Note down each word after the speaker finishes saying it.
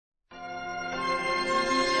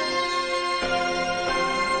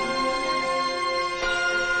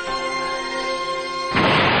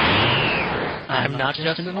I'm not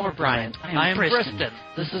Justin or Brian. I am Kristen.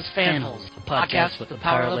 This is Fanholes, a podcast with a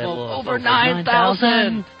power level of over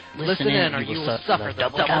 9,000. Listen in or you will suffer the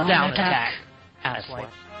double down attack. Asswipe.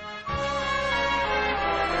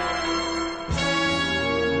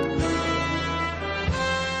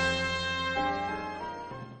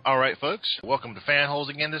 All right, folks, welcome to Fanholes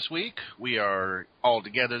again this week. We are all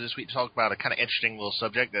together this week to talk about a kind of interesting little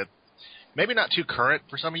subject that maybe not too current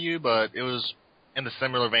for some of you, but it was in the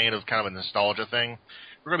similar vein of kind of a nostalgia thing.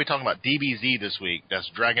 We're going to be talking about DBZ this week.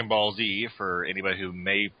 That's Dragon Ball Z for anybody who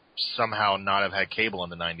may somehow not have had cable in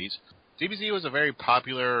the 90s. DBZ was a very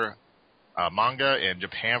popular manga in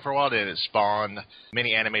Japan for a while, and it spawned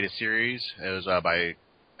many animated series. It was by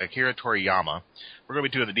Akira Toriyama. We're going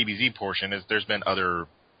to be doing the DBZ portion. There's been other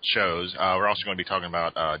shows. We're also going to be talking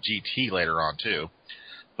about GT later on, too.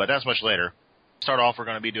 But that's much later. Start off, we're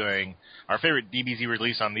going to be doing our favorite DBZ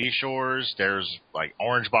release on these shores. There's, like,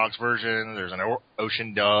 Orange Box version. There's an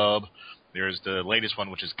Ocean dub. There's the latest one,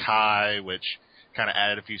 which is Kai, which kind of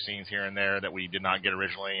added a few scenes here and there that we did not get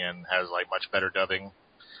originally and has, like, much better dubbing.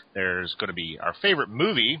 There's going to be our favorite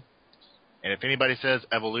movie. And if anybody says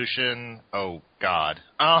Evolution, oh, God.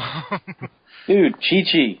 Dude,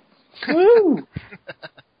 Chi-Chi. Woo!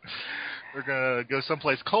 We're going to go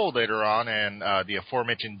someplace cold later on, and the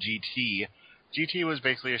aforementioned GT. GT was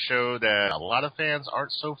basically a show that a lot of fans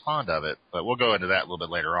aren't so fond of it, but we'll go into that a little bit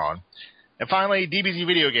later on. And finally, DBZ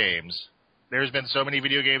video games. There's been so many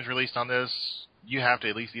video games released on this, you have to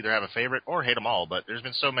at least either have a favorite or hate them all, but there's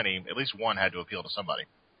been so many, at least one had to appeal to somebody.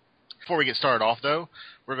 Before we get started off, though,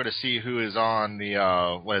 we're going to see who is on the,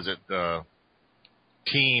 the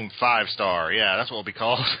Team 5-Star. Yeah, that's what we'll be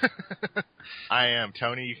called. I am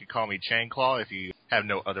Tony. You can call me Chainclaw if you have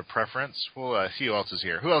no other preference. We'll see who else is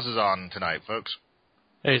here. Who else is on tonight, folks?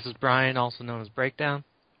 Hey, this is Brian, also known as Breakdown.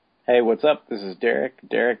 Hey, what's up? This is Derek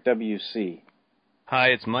WC. Hi,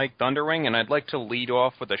 it's Mike Thunderwing, and I'd like to lead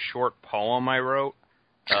off with a short poem I wrote.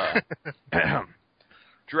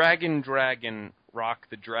 Dragon, dragon, rock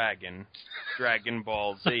the dragon, Dragon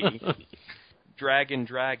Ball Z. Dragon,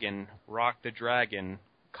 dragon, rock the dragon,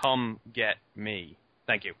 come get me.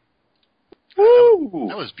 Thank you. Woo!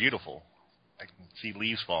 That was beautiful. I can see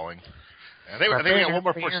leaves falling. I think we got one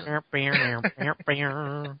more person.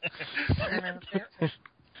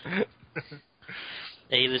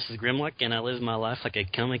 Hey, this is Grimlock, and I live my life like a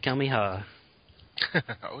Kamehameha.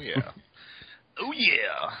 Oh, yeah. Oh,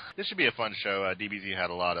 yeah. This should be a fun show. DBZ had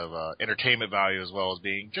a lot of entertainment value as well as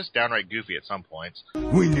being just downright goofy at some points.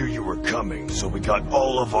 We knew you were coming, so we got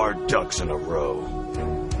all of our ducks in a row.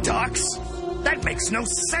 Ducks? That makes no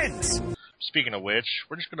sense! Speaking of which,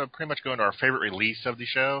 we're just going to pretty much go into our favorite release of the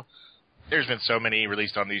show. There's been so many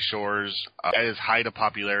released on these shores. At its height of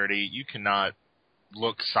popularity, you cannot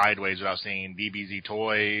look sideways without seeing DBZ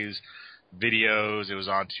toys, videos. It was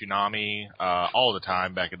on Toonami all the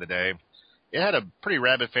time back in the day. It had a pretty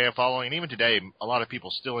rabid fan following, and even today, a lot of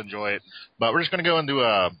people still enjoy it. But we're just going to go into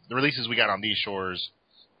the releases we got on these shores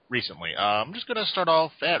recently. I'm just going to start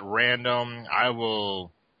off at random. I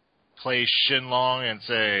will play Shinlong and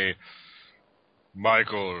say,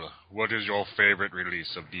 Michael, what is your favorite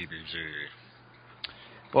release of DBZ?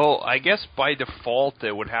 Well, I guess by default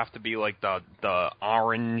it would have to be like the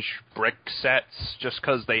orange brick sets, just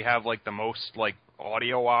because they have like the most like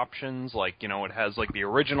audio options. Like, you know, it has like the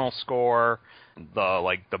original score,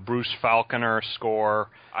 the Bruce Falconer score.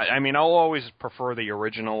 I mean, I'll always prefer the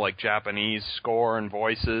original like Japanese score and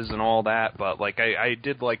voices and all that, but like I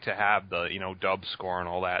did like to have the, you know, dub score and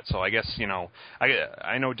all that. So I guess, you know,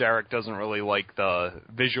 I know Derek doesn't really like the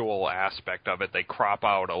visual aspect of it. They crop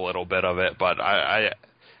out a little bit of it, but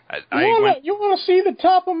You want to see the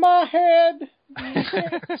top of my head? You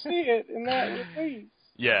can't see it in that release.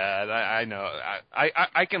 Yeah, I know.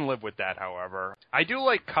 I can live with that, however. I do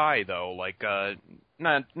like Kai, though. Like,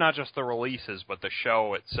 not just the releases, but the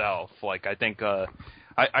show itself. Like, I think,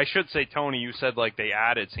 I should say, Tony, you said, like, they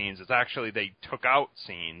added scenes. It's actually they took out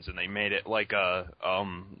scenes, and they made it, like, a,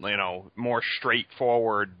 you know, more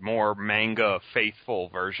straightforward, more manga-faithful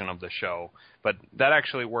version of the show. But that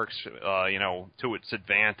actually works, you know, to its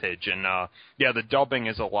advantage. And, yeah, the dubbing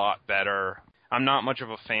is a lot better. I'm not much of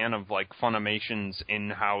a fan of, like, Funimation's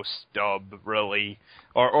in-house dub, really.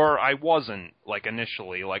 Or I wasn't, like,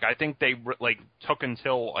 initially. Like, I think they, like, took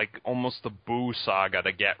until, like, almost the Boo saga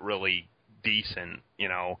to get really decent, you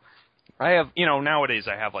know. I have, you know, nowadays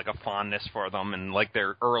I have, like, a fondness for them and, like,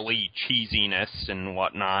 their early cheesiness and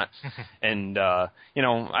whatnot. And, you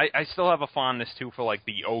know, I still have a fondness, too, for, like,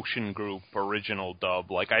 the Ocean Group original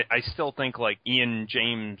dub. Like, I still think, like, Ian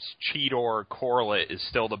James Cheetor Corlett is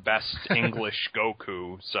still the best English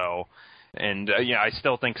Goku. So, And I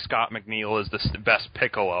still think Scott McNeil is the best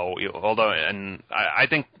Piccolo. Although, and I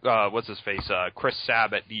think what's his face, Chris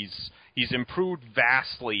Sabat, he's improved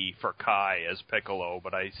vastly for Kai as Piccolo,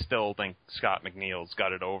 but I still think Scott McNeil's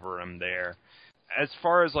got it over him there. As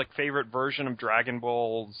far as like favorite version of Dragon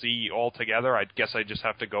Ball Z altogether, I guess I just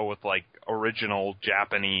have to go with like original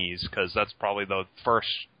Japanese, because that's probably the first.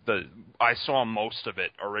 I saw most of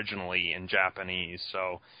it originally in Japanese,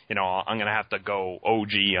 so I'm gonna have to go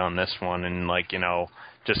OG on this one and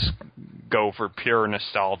just go for pure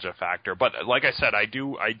nostalgia factor. But like I said, I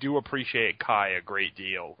do appreciate Kai a great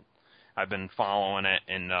deal. I've been following it,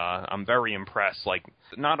 and I'm very impressed. Like,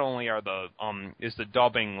 not only are is the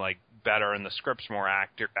dubbing like better and the script's more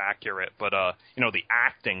accurate, but the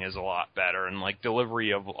acting is a lot better, and like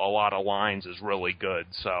delivery of a lot of lines is really good.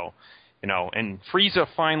 So, and Frieza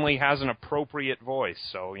finally has an appropriate voice,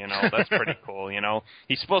 so that's pretty cool.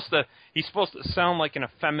 He's supposed to sound like an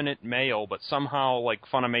effeminate male, but somehow like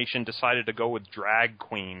Funimation decided to go with drag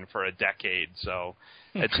queen for a decade. So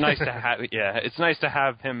it's nice to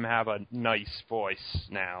have him have a nice voice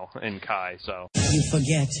now in Kai. So you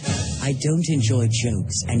forget, I don't enjoy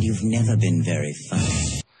jokes, and you've never been very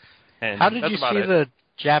funny. And how did you see the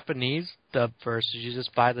Japanese dub first? Did you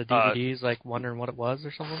just buy the DVDs, wondering what it was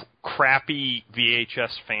or something? Crappy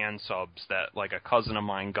VHS fan subs that like a cousin of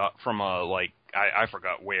mine got from I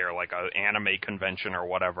forgot where, like a anime convention or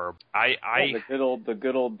whatever. The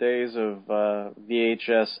good old days of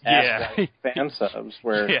VHS asswipe fan subs,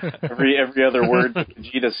 where every other word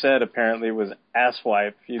Vegeta said apparently was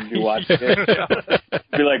asswipe. You'd be watching it.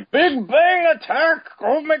 It'd be like, Big Bang Attack!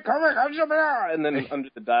 And then under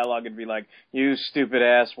the dialogue it'd be like, you stupid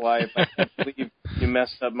asswipe, I can't believe you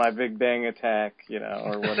messed up my Big Bang Attack,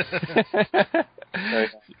 or whatever.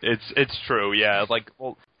 It's true, yeah.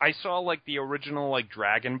 I saw like the original like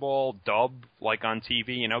Dragon Ball dub like on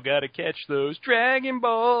TV, gotta catch those Dragon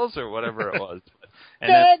Balls or whatever it was.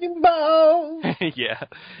 Dragon Balls! Yeah.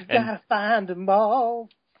 Gotta find them all.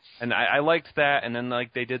 And I liked that, and then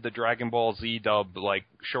like they did the Dragon Ball Z dub like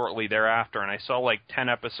shortly thereafter, and I saw like 10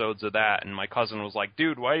 episodes of that, and my cousin was like,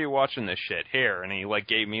 dude, why are you watching this shit? Here. And he like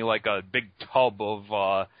gave me like a big tub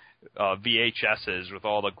of VHSs with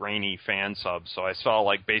all the grainy fan subs, so I saw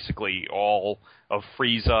like basically all of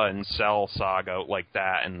Frieza and Cell saga like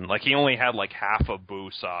that, and like he only had like half of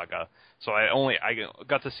Buu saga, so I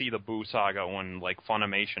got to see the Buu saga when like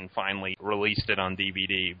Funimation finally released it on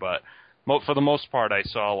DVD, but for the most part I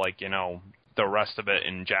saw like the rest of it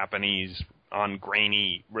in Japanese on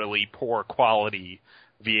grainy, really poor quality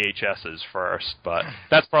VHSs first, but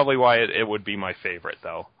that's probably why it would be my favorite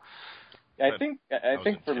though. I think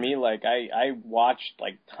for me, like, I watched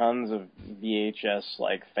like tons of VHS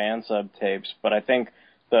like fan sub tapes, but I think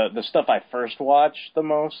the stuff I first watched the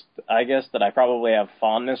most, I guess, that I probably have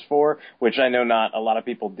fondness for, which I know not a lot of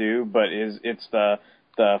people do, but it's the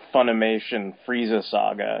Funimation Frieza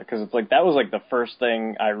saga, because it's like that was like the first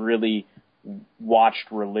thing I really watched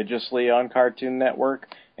religiously on Cartoon Network,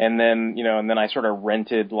 and then I sort of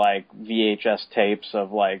rented like VHS tapes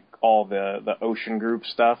of like all the Ocean Group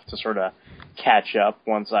stuff to sort of catch up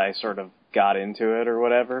once I sort of got into it or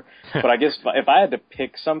whatever. But I guess if I had to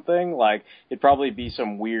pick something, like, it'd probably be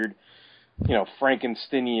some weird,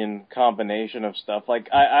 Frankensteinian combination of stuff. Like,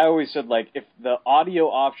 I always said, like, if the audio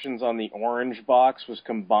options on the orange box was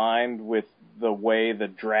combined with the way the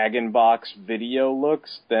Dragon Box video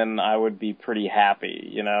looks, then I would be pretty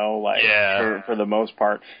happy, for the most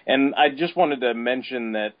part. And I just wanted to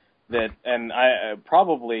mention that, and I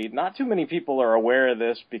probably not too many people are aware of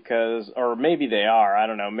this because, or maybe they are, I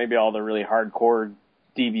don't know, maybe all the really hardcore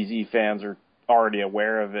DBZ fans are already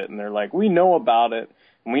aware of it, and they're like, we know about it,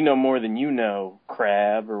 and we know more than you know,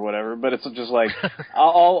 Crab, or whatever, but it's just like,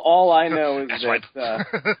 all I know is that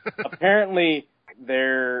apparently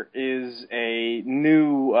there is a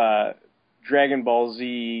new Dragon Ball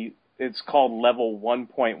Z, it's called Level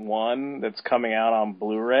 1.1, that's coming out on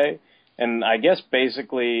Blu-ray. And I guess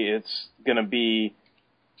basically it's going to be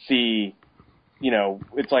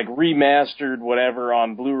it's like remastered whatever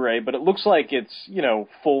on Blu-ray, but it looks like it's,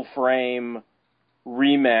 full frame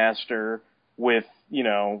remaster with,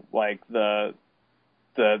 like the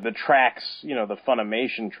tracks, the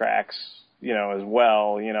Funimation tracks, as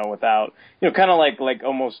well, without, kind of like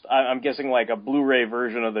almost, I'm guessing like a Blu-ray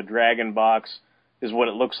version of the Dragon Box is what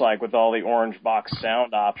it looks like with all the orange box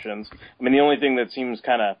sound options. I mean, the only thing that seems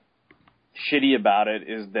kind of shitty about it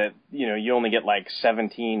is that, you only get like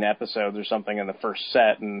 17 episodes or something in the first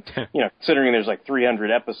set, and, considering there's like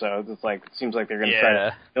 300 episodes, it's like, it seems like they're going to try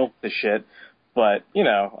to milk the shit. But,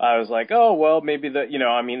 I was like, oh, well, maybe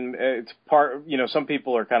it's part, some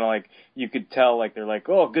people are kind of like, you could tell, like, they're like,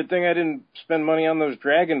 oh, good thing I didn't spend money on those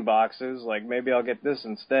dragon boxes. Like, maybe I'll get this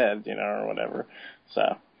instead, or whatever.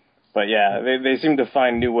 So, but yeah, they seem to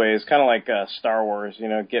find new ways, kind of like Star Wars,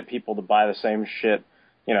 get people to buy the same shit,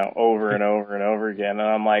 over and over and over again. And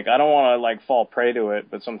I'm like, I don't want to, like, fall prey to it,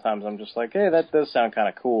 but sometimes I'm just like, hey, that does sound kind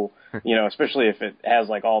of cool, especially if it has,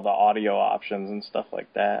 like, all the audio options and stuff like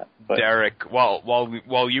that. But Derek,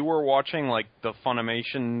 while you were watching, like, the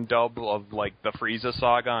Funimation dub of, like, the Frieza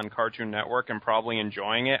saga on Cartoon Network and probably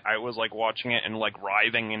enjoying it, I was, like, watching it and, like,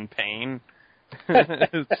 writhing in pain.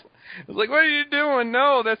 It's like, what are you doing?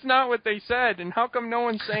 No, that's not what they said. And how come no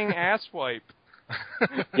one's saying asswipe?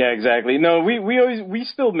 Yeah, exactly. No, we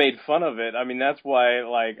still made fun of it. I mean, that's why,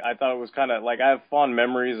 like, I thought it was kind of, like, I have fond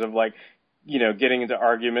memories of, like, getting into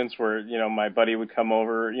arguments where, my buddy would come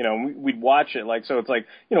over, we'd watch it, like, so it's like,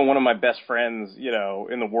 one of my best friends,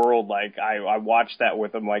 in the world, like, I watched that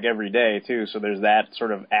with him, like, every day, too, so there's that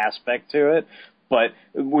sort of aspect to it. But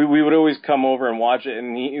we would always come over and watch it,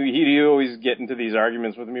 and he'd always get into these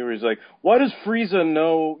arguments with me where he's like, why does Frieza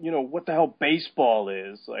know, what the hell baseball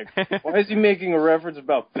is? Like, why is he making a reference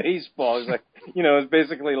about baseball? He's like, it's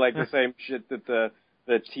basically like the same shit that the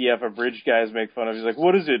TF abridged guys make fun of. He's like,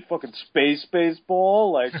 what is it, fucking space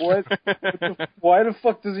baseball? Like, what? Why the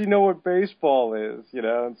fuck does he know what baseball is?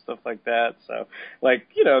 And stuff like that. So, like,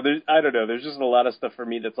 I don't know, there's just a lot of stuff for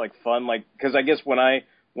me that's, like, fun. Like, because I guess when I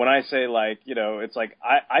say, like, it's like,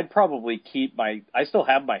 I'd probably keep I still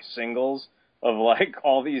have my singles of, like,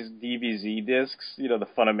 all these DBZ discs, the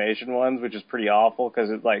Funimation ones, which is pretty awful because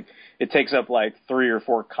it takes up, like, 3 or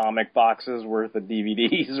 4 comic boxes worth of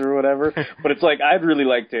DVDs or whatever. But it's like, I'd really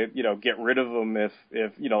like to, get rid of them if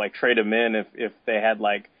like, trade them in if they had,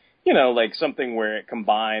 like, like something where it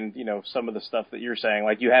combined, some of the stuff that you're saying.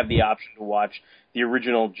 Like, you have the option to watch the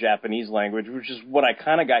original Japanese language, which is what I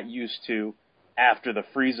kind of got used to after the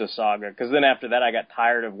Frieza saga, because then after that I got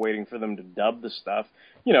tired of waiting for them to dub the stuff,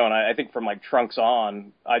 and I think from, like, Trunks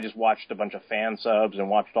on, I just watched a bunch of fan subs and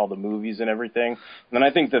watched all the movies and everything. And then I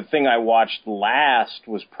think the thing I watched last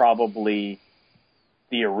was probably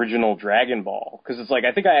the original Dragon Ball, because it's like,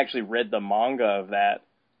 I think I actually read the manga of that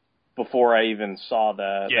before I even saw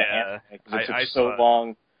the anime, because it took so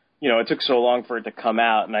long. It took so long for it to come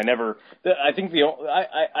out, and I think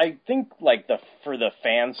like for the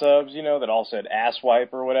fan subs, that all said asswipe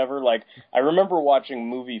or whatever, like, I remember watching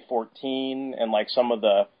movie 14 and, like, some of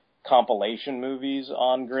the compilation movies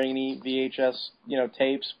on grainy VHS,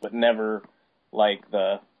 tapes, but never, like,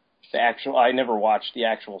 the actual, I never watched the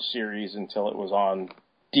actual series until it was on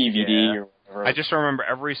DVD or whatever. I just remember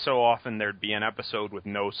every so often there'd be an episode with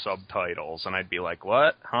no subtitles, and I'd be like,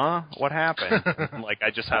 what? Huh? What happened? Like,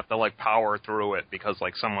 I just have to, like, power through it because,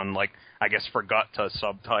 like, someone, like, I guess forgot to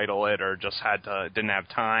subtitle it or just didn't have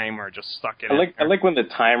time or just stuck it I like when the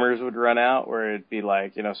timers would run out where it'd be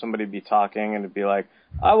like, somebody'd be talking and it'd be like,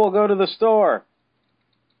 I will go to the store.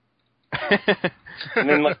 And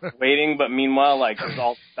then, like, waiting, but meanwhile, like, there's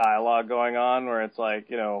all dialogue going on where it's like,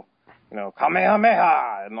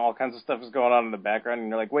 Kamehameha, and all kinds of stuff is going on in the background, and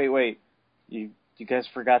you're like, wait, you guys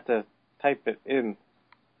forgot to type it in.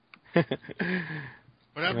 What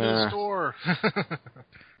happened to the store?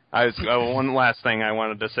 One last thing I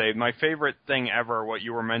wanted to say. My favorite thing ever, what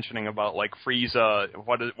you were mentioning about, like, Frieza,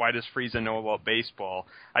 why does Frieza know about baseball?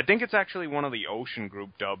 I think it's actually one of the Ocean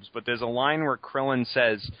Group dubs, but there's a line where Krillin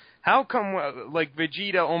says, how come, like,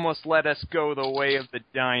 Vegeta almost let us go the way of the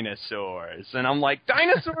dinosaurs? And I'm like,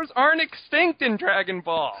 dinosaurs aren't extinct in Dragon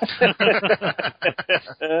Ball!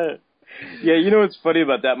 Yeah, what's funny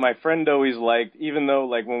about that? My friend always liked, even though,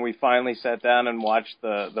 like, when we finally sat down and watched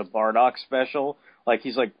the Bardock special, like,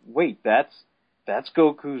 he's like, wait, that's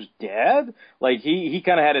Goku's dad? Like, he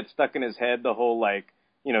kind of had it stuck in his head, the whole, like,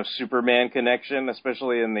 Superman connection,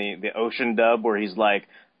 especially in the Ocean dub, where he's like,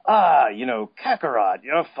 Kakarot,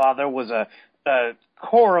 your father was a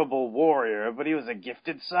horrible warrior, but he was a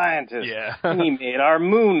gifted scientist. Yeah. And he made our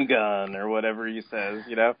moon gun, or whatever he says,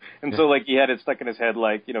 And so, like, he had it stuck in his head,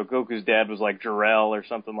 like, Goku's dad was like Jor-El or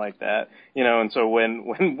something like that, And so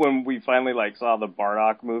when we finally, like, saw the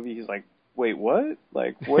Bardock movie, he's like, wait, what?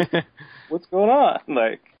 Like, what's going on?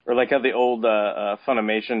 Like, or like how the old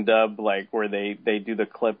Funimation dub, like, where they do the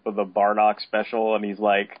clip of the Bardock special, and he's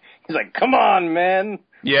like, come on, man.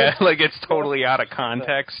 Yeah, like, it's totally out of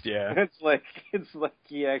context, yeah. It's like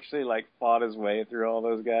he actually, like, fought his way through all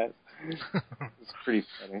those guys. It's pretty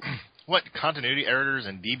funny. What, continuity editors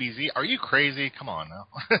and DBZ? Are you crazy? Come on now.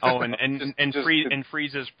 Oh, and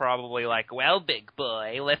Frieza's probably like, well, big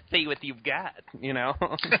boy, let's see what you've got,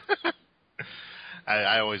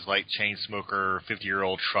 I always liked chain smoker,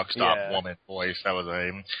 50-year-old truck stop woman voice. That was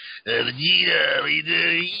Vegeta, what you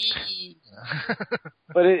doing?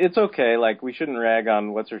 But it's okay. Like, we shouldn't rag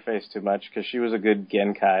on what's her face too much because she was a good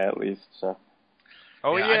Genkai at least. So.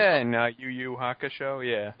 Oh and Yu Yu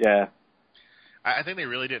Hakusho, Yeah. I think they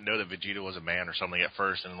really didn't know that Vegeta was a man or something at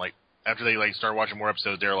first, and like after they like started watching more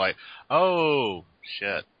episodes, they were like, "Oh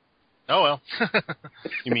shit, oh well."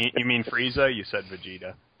 You mean Frieza? You said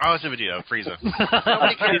Vegeta. Oh, I said Vegeta, Frieza.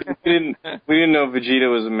 we didn't know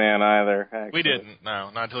Vegeta was a man either. Actually. We didn't. No,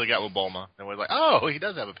 not until he got with Bulma, and we were like, "Oh, he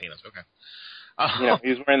does have a penis." Okay. He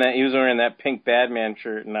was wearing that pink Batman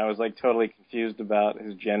shirt, and I was like totally confused about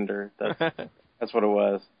his gender. That's what it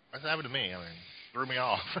was. That's happened to me. I mean, threw me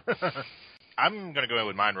off. I'm going to go in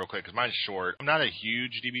with mine real quick because mine's short. I'm not a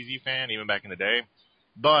huge DBZ fan, even back in the day,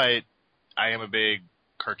 but I am a big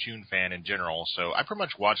cartoon fan in general, so I pretty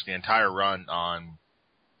much watched the entire run on,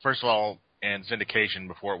 first of all, in syndication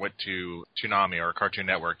before it went to Toonami or Cartoon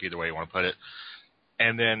Network, either way you want to put it.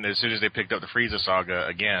 And then as soon as they picked up the Frieza saga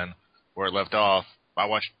again, where it left off, I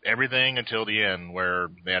watched everything until the end where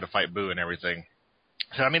they had to fight Boo and everything.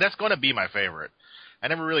 So, I mean, that's going to be my favorite. I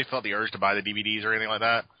never really felt the urge to buy the DVDs or anything like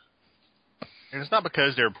that. And it's not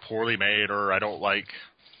because they're poorly made or I don't like,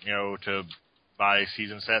 to buy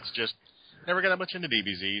season sets. Just never got that much into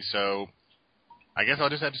DBZ. So I guess I'll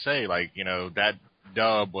just have to say, that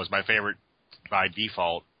dub was my favorite by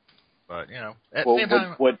default. But, at the same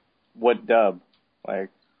time. What dub? Like?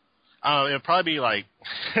 It'd probably be like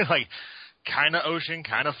kind of Ocean,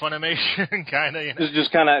 kind of Funimation, kind of, It's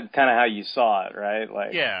just kind of how you saw it, right?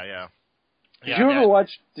 Like. Yeah. Did you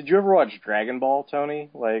ever watch Dragon Ball, Tony?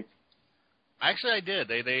 Like. Actually, I did.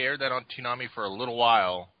 They aired that on Toonami for a little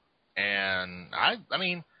while, and I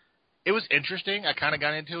mean, it was interesting. I kind of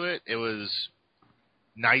got into it. It was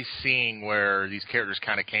nice seeing where these characters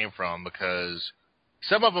kind of came from because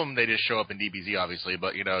some of them they just show up in DBZ, obviously,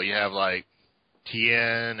 but you have like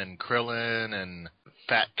Tien and Krillin and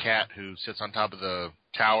Fat Cat who sits on top of the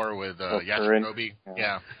tower with Yajirobe.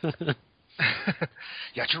 Yeah.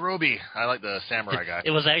 Yajirobe. I like the samurai guy.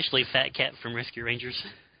 It was actually Fat Cat from Rescue Rangers.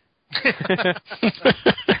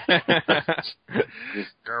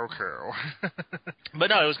 Goku. But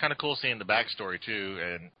no, it was kind of cool seeing the backstory too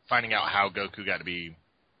and finding out how Goku got to be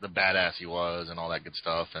the badass he was and all that good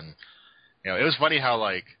stuff. And it was funny how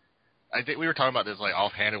I think we were talking about this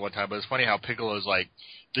offhanded one time, but it's funny how Piccolo's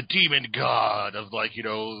the demon god of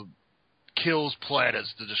kills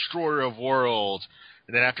planets, the destroyer of worlds.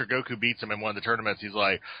 And then after Goku beats him in one of the tournaments, he's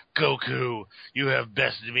like, "Goku, you have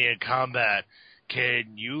bested me in combat.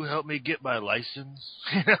 Can you help me get my license?"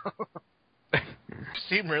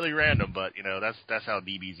 Seemed really random, but that's how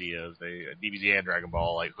DBZ is. DBZ and Dragon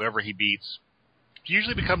Ball, whoever he beats,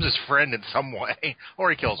 usually becomes his friend in some way, or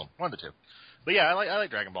he kills him. One of the two. But yeah, I like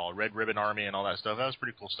Dragon Ball, Red Ribbon Army, and all that stuff. That was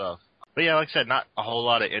pretty cool stuff. But yeah, like I said, not a whole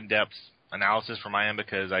lot of in-depth analysis from my end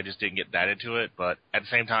because I just didn't get that into it. But at the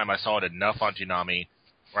same time, I saw it enough on Toonami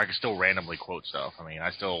where I could still randomly quote stuff. I mean,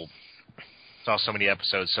 I still saw so many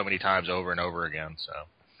episodes so many times over and over again. So,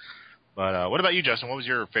 but what about you, Justin? What was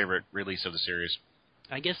your favorite release of the series?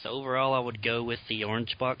 I guess overall I would go with the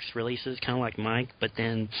Orange Box releases, kind of like Mike. But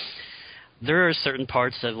then there are certain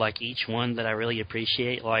parts of each one that I really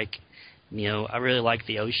appreciate. I really like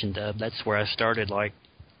the Ocean dub. That's where I started. I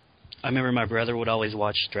remember my brother would always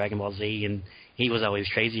watch Dragon Ball Z, and he was always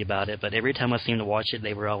crazy about it. But every time I seemed to watch it,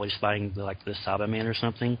 they were always fighting the Cyberman or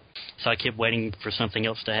something. So I kept waiting for something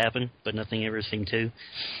else to happen, but nothing ever seemed to.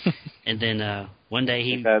 And then one day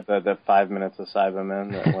he had the 5 minutes of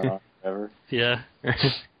Cyberman that went on forever. Yeah.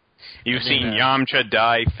 You've seen Yamcha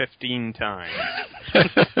die 15 times.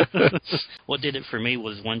 What did it for me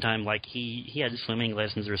was one time, he had swimming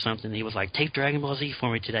lessons or something. He was like, "Tape Dragon Ball Z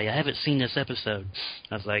for me today. I haven't seen this episode."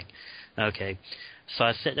 I was like, "Okay." So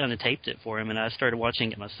I sat down and taped it for him, and I started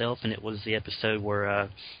watching it myself, and it was the episode where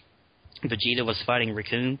Vegeta was fighting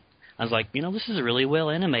Raccoon. I was like, this is really well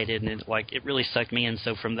animated, and it really sucked me in.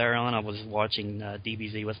 So from there on, I was watching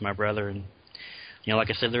DBZ with my brother, and like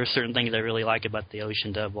I said, there are certain things I really like about the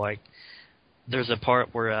Ocean dub. There's a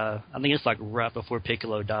part where I think it's right before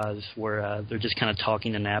Piccolo dies, where they're just kind of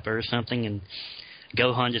talking to Nappa or something, and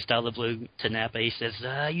Gohan just out of the blue to Nappa, he says,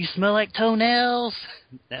 "You smell like toenails."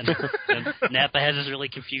 And Nappa has this really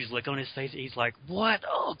confused look on his face. He's like, "What?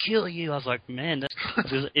 Oh, I'll kill you." I was like, man,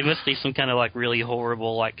 it must be some kind of really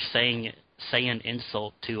horrible Saiyan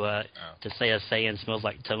insult to say a Saiyan smells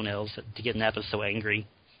like toenails to get Nappa so angry.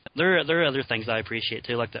 There are other things I appreciate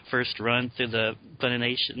too, like that first run through the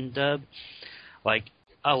Funimation dub.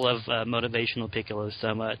 I love motivational Piccolo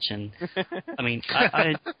so much, and I mean,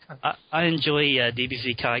 I enjoy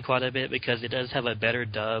DBZ Kai quite a bit because it does have a better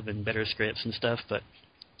dub and better scripts and stuff, but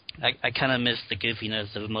I kind of miss the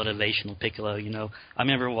goofiness of motivational Piccolo, you know. I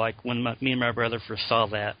remember, like, when me and my brother first saw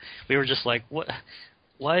that, we were just like, what?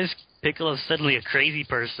 Why is Piccolo suddenly a crazy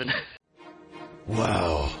person?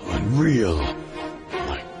 Wow, unreal.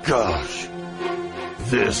 My gosh.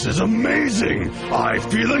 This is amazing! I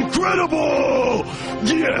feel incredible!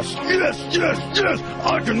 Yes, yes, yes, yes!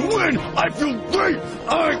 I can win! I feel great!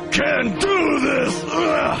 I can do this!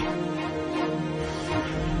 Ugh.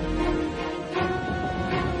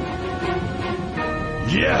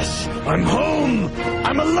 Yes, I'm home!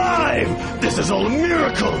 I'm alive! This is all a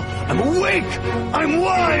miracle! I'm awake! I'm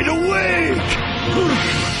wide awake!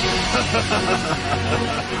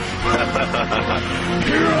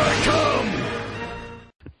 Here I come!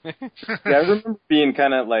 Yeah, I remember being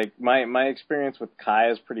kind of like, my experience with Kai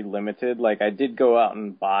is pretty limited. Like, I did go out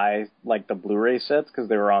and buy, like, the Blu-ray sets because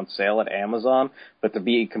they were on sale at Amazon, but to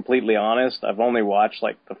be completely honest, I've only watched,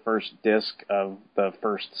 like, the first disc of the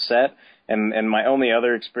first set, and my only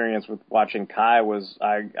other experience with watching Kai was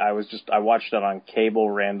I watched it on cable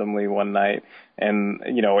randomly one night, and,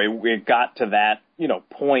 you know, it got to that, you know,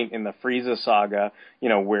 point in the Frieza saga, you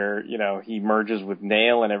know, where, you know, he merges with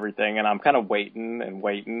Nail and everything, and I'm kind of waiting,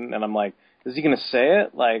 and I'm like, is he going to say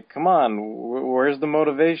it? Like, come on, where's the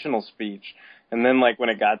motivational speech? And then, like, when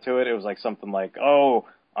it got to it, it was like something like, oh,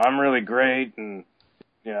 I'm really great, and,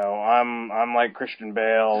 you know, I'm like Christian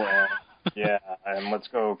Bale, and yeah, and let's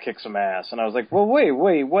go kick some ass. And I was like, well, wait,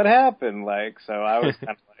 what happened? Like, so I was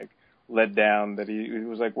kind of like let down that he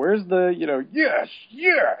was like, where's the, you know, yes,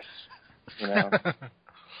 you know.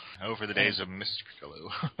 Oh, for the days of Mr.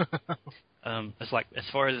 Piccolo. It's like, as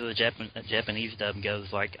far as the Japanese dub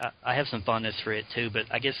goes, like, I have some fondness for it too, but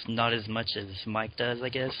I guess not as much as Mike does, I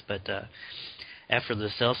guess. But after the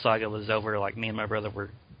Cell Saga was over, like, me and my brother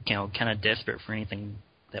were, you know, kind of desperate for anything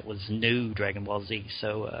that was new Dragon Ball Z,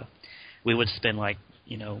 so we would spend, like,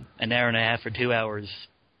 you know, an hour and a half or 2 hours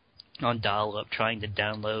on dial-up trying to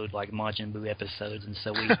download, like, Majin Buu episodes, and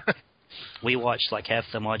so we watched, like, half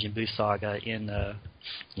the Majin Buu saga in,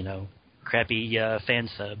 you know, crappy fan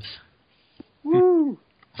subs. Woo!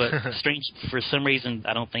 But strange, for some reason,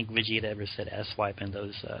 I don't think Vegeta ever said asswipe in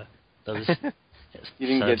those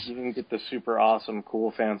You didn't get the super awesome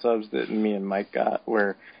cool fan subs that me and Mike got,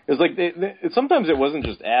 where it was like sometimes it wasn't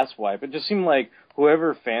just asswipe. It just seemed like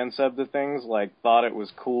whoever fan subbed the things like thought it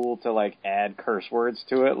was cool to like add curse words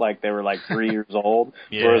to it, like they were like 3 years old.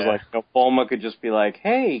 Yeah. Whereas like, you know, Bulma could just be like,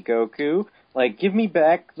 "Hey Goku, like give me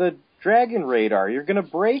back the Dragon Radar, you're gonna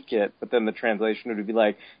break it." But then the translation would be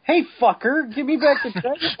like, "Hey fucker, give me back the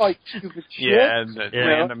Dragon Ball, you stupid shit." Yeah, and the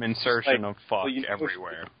random know? insertion like, of fuck well,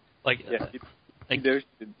 everywhere. Like, yeah, you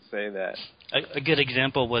didn't say that. A good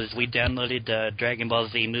example was we downloaded Dragon Ball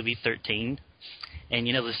Z Movie 13, and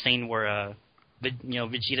you know the scene where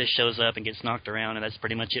Vegeta shows up and gets knocked around, and that's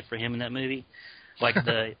pretty much it for him in that movie. Like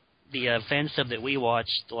the fan sub that we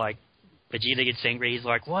watched, like Vegeta gets angry. He's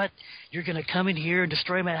like, "What? You're gonna come in here and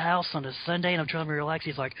destroy my house on a Sunday?" And I'm trying to relax.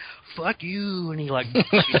 He's like, "Fuck you!" And he like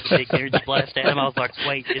shoots a big energy blast at him. I was like,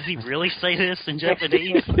 "Wait, does he really say this in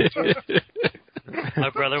Japanese?" My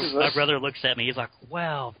brother looks at me. He's like,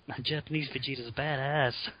 "Wow, Japanese Vegeta's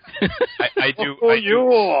badass." I do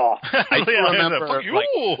remember.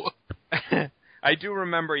 Like, I do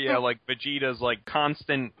remember. Yeah, like Vegeta's like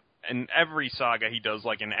constant. In every saga, he does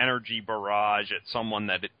like an energy barrage at someone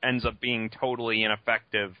that ends up being totally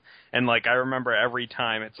ineffective. And like I remember every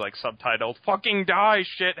time it's like subtitled, "Fucking die,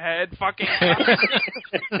 shithead! Fucking die!"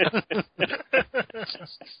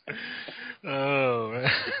 Oh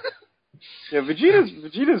man. Yeah,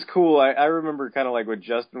 Vegeta's cool. I remember kind of like what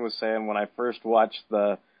Justin was saying when I first watched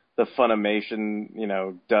the Funimation, you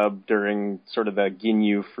know, dub during sort of the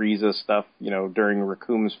Ginyu Frieza stuff, you know, during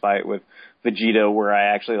Rakum's fight with Vegeta, where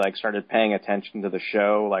I actually like started paying attention to the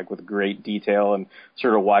show, like with great detail and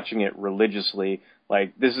sort of watching it religiously.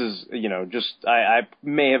 Like this is, you know, just I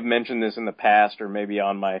may have mentioned this in the past or maybe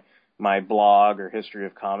on my blog or History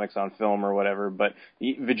of Comics on Film or whatever, but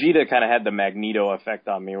Vegeta kind of had the Magneto effect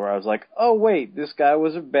on me where I was like, oh wait, this guy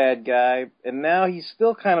was a bad guy and now he's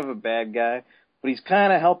still kind of a bad guy, but he's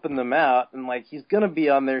kind of helping them out and like he's going to be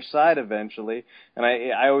on their side eventually. And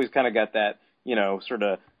I always kind of got that, you know, sort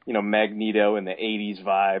of, you know, Magneto in the 80s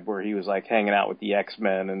vibe where he was like hanging out with the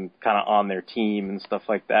X-Men and kind of on their team and stuff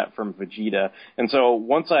like that from Vegeta. And so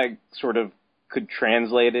once I sort of could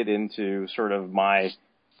translate it into sort of my,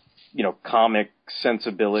 you know, comic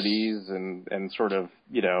sensibilities and sort of,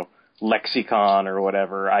 you know, lexicon or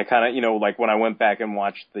whatever, I kind of, you know, like when I went back and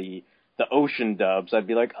watched the the ocean dubs, I'd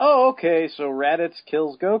be like, oh, okay, so Raditz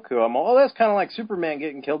kills Goku. I'm all, oh, that's kind of like Superman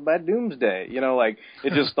getting killed by Doomsday. You know, like,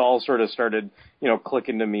 it just all sort of started, you know,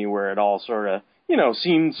 clicking to me where it all sort of, you know,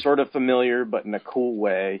 seemed sort of familiar, but in a cool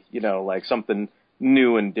way, you know, like something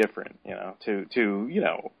new and different, you know, to you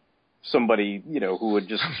know, somebody, you know, who would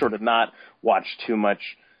just sort of not watch too much,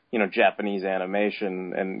 you know, Japanese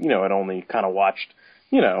animation and, you know, had only kind of watched,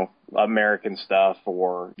 you know, American stuff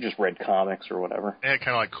or just read comics or whatever. It had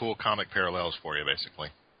kind of like cool comic parallels for you, basically.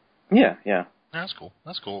 Yeah, yeah. That's cool.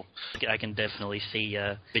 That's cool. I can definitely see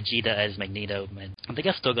Vegeta as Magneto, man. I think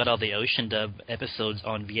I still got all the Ocean Dub episodes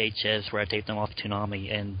on VHS where I taped them off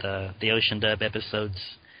Toonami, and the Ocean Dub episodes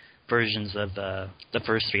versions of the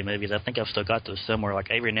first 3 movies. I think I've still got those somewhere. Like,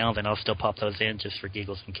 every now and then I'll still pop those in just for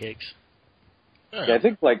giggles and kicks. Yeah, I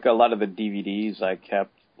think, like, a lot of the DVDs I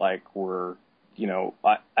kept, like, were, you know,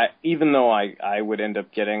 I even though I would end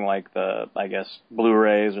up getting, like, the, I guess,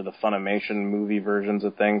 Blu-rays or the Funimation movie versions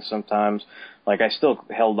of things sometimes, like, I still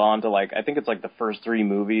held on to, like, I think it's, like, the first 3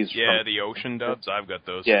 movies. Yeah, the Ocean Dubs, I've got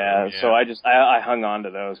those. Yeah, too, yeah. So I hung on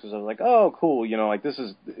to those because I was like, oh, cool, you know, like, this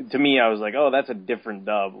is, to me, I was like, oh, that's a different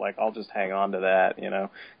dub, like, I'll just hang on to that, you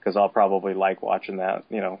know, because I'll probably like watching that,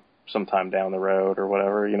 you know, sometime down the road or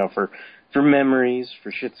whatever, you know, for memories,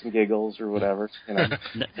 for shits and giggles or whatever, you know.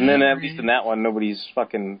 And then at least in that one, nobody's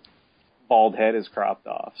fucking bald head is cropped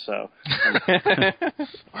off, so.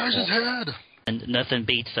 Where's his head? And nothing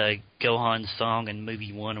beats Gohan's song in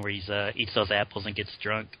movie 1 where he eats those apples and gets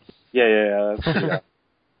drunk. Yeah.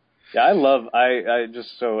 Yeah, I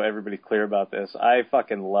just so everybody's clear about this, I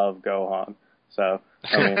fucking love Gohan. So,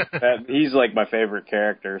 I mean, he's like my favorite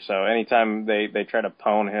character, so anytime they try to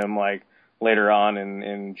pwn him, like, later on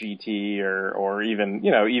in GT or even,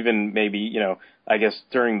 you know, even maybe, you know, I guess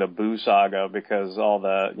during the Buu saga, because all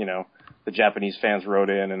the, you know, the Japanese fans wrote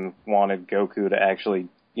in and wanted Goku to actually,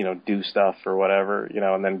 you know, do stuff or whatever, you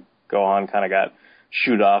know, and then Gohan kind of got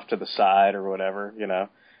shooed off to the side or whatever, you know.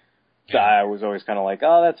 So I was always kind of like,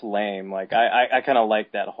 oh, that's lame. Like, I kind of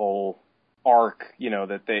like that whole arc, you know,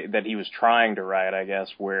 that he was trying to write, I guess,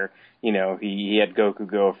 where, you know, he had Goku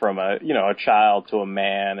go from a child to a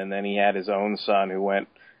man, and then he had his own son who went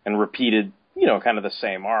and repeated, you know, kind of the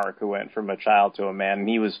same arc, who went from a child to a man, and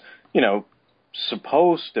he was, you know,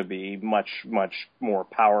 supposed to be much, much more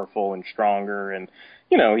powerful and stronger, and,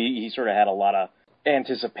 you know, he sort of had a lot of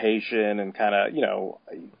anticipation and kind of, you know,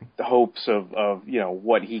 hopes of, you know,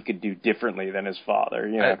 what he could do differently than his father,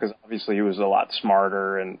 you know, because obviously he was a lot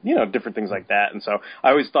smarter and, you know, different things like that. And so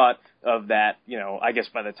I always thought of that, you know, I guess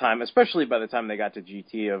especially by the time they got to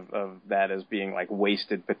GT, of that as being like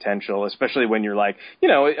wasted potential, especially when you're like, you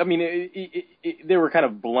know, I mean, they were kind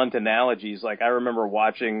of blunt analogies. Like, I remember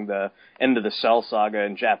watching the end of the Cell saga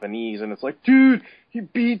in Japanese, and it's like, dude, he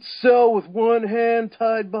beat Cell with one hand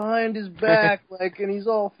tied behind his back, like, and he's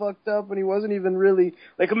all fucked up, and he wasn't even really,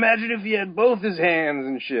 like, imagine if he had both his hands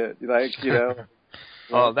and shit, like, you know.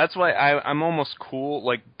 Oh, that's why I'm almost cool.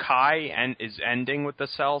 Like, Kai is ending with the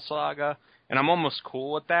Cell saga, and I'm almost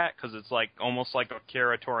cool with that, because it's like almost like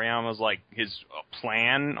Akira Toriyama's like his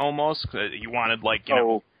plan almost. He wanted, like, you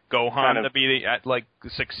know, Gohan kind of to be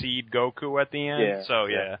succeed Goku at the end. Yeah, so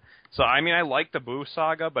yeah. So I mean, I like the Buu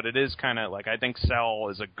saga, but it is kind of like, I think Cell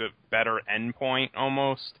is a better endpoint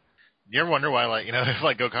almost. You ever wonder why, like, you know, if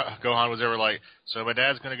like Gohan was ever like, so my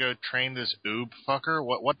dad's gonna go train this oob fucker?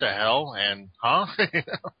 What the hell? And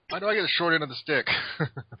why do I get a short end of the stick?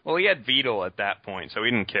 Well, he had Beetle at that point, so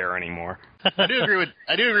he didn't care anymore. I do agree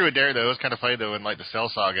with Derek though. It was kind of funny though in like the Cell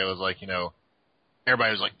saga. It was like, you know,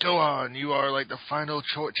 everybody was like, Gohan, you are like the final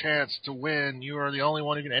chance to win. You are the only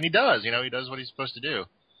one who can, and he does. You know, he does what he's supposed to do.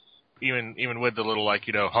 Even with the little, like,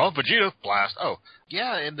 you know, Vegeta blast. Oh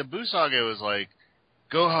yeah, in the Buu saga it was like,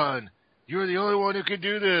 Gohan, you're the only one who can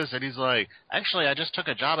do this. And he's like, actually, I just took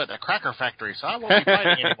a job at the cracker factory, so I won't be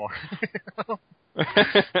fighting anymore.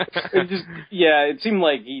 It seemed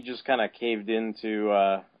like he just kind of caved into,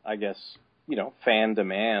 I guess, you know, fan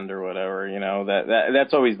demand or whatever, you know,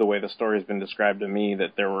 that's always the way the story's been described to me,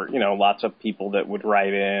 that there were, you know, lots of people that would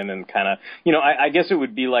write in and kind of, you know, I guess it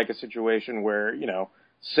would be like a situation where, you know,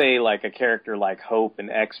 say like a character like Hope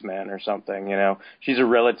in X-Men or something, you know, she's a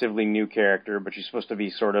relatively new character, but she's supposed to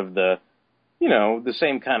be sort of the, you know, the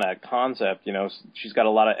same kind of concept, you know, she's got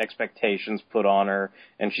a lot of expectations put on her,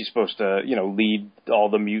 and she's supposed to, you know, lead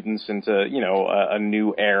all the mutants into, you know, a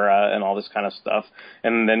new era and all this kind of stuff.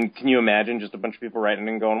 And then can you imagine just a bunch of people writing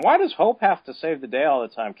and going, why does Hope have to save the day all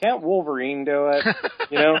the time? Can't Wolverine do it?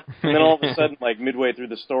 You know? And then all of a sudden, like, midway through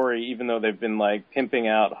the story, even though they've been, like, pimping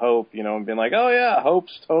out Hope, you know, and been like, oh yeah,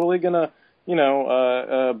 Hope's totally gonna,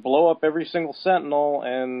 blow up every single Sentinel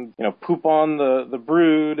and, poop on the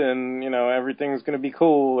brood and, everything's going to be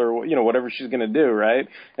cool or, whatever she's going to do, right?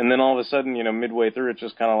 And then all of a sudden, midway through, it's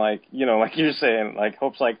just kind of like, like you're saying, like,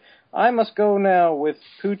 Hope's like, I must go now with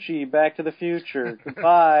Poochie back to the future.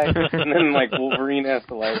 Goodbye. And then, like, Wolverine has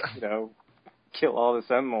to, like, kill all the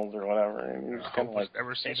Sentinels or whatever. And he's kind of like,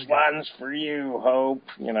 this one's for you, Hope,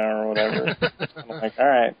 or whatever. I'm like, all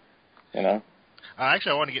right,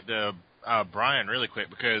 Actually, I want to get to Brian really quick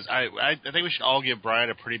because I think we should all give Brian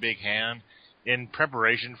a pretty big hand in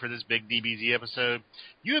preparation for this big DBZ episode.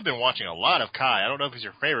 You have been watching a lot of Kai. I don't know if he's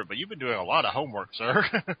your favorite, but you've been doing a lot of homework, sir.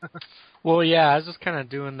 Well, yeah, I was just kind of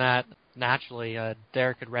doing that naturally.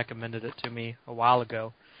 Derek had recommended it to me a while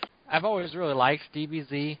ago. I've always really liked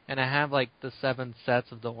DBZ, and I have like the 7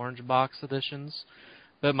 sets of the orange box editions.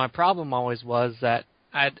 But my problem always was that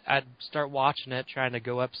I'd start watching it, trying to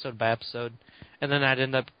go episode by episode, and then I'd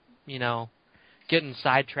end up, getting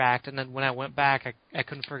sidetracked. And then when I went back, I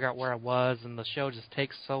couldn't figure out where I was, and the show just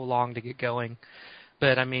takes so long to get going.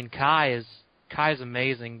 But I mean, Kai is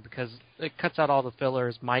amazing because it cuts out all the filler,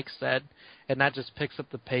 as Mike said, and that just picks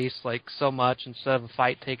up the pace like so much. Instead of a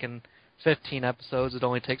fight taking 15 episodes, it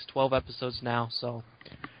only takes 12 episodes now, so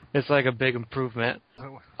it's like a big improvement.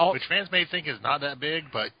 Which fans may think is not that big,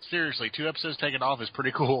 but seriously, 2 episodes taken off is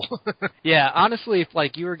pretty cool. Yeah, honestly, if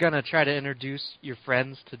like you were going to try to introduce your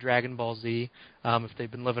friends to Dragon Ball Z, if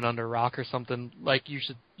they've been living under a rock or something, like you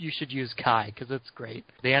should use Kai, because it's great.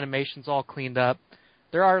 The animation's all cleaned up.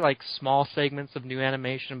 There are like small segments of new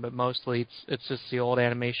animation, but mostly it's just the old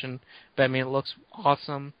animation. But I mean, it looks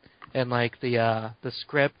awesome, and like the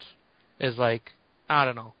script is like, I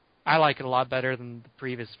don't know. I like it a lot better than the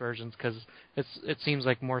previous versions because it seems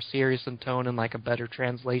like more serious in tone and like a better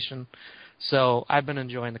translation. So I've been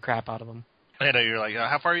enjoying the crap out of them. I know you're like,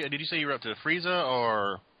 how far did you say you were up to Frieza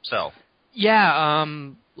or Cell? Yeah,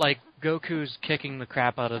 like Goku's kicking the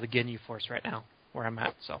crap out of the Ginyu Force right now, where I'm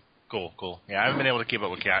at. So cool. Yeah, I haven't been able to keep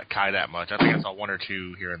up with Kai that much. I think I saw 1 or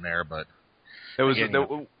 2 here and there, but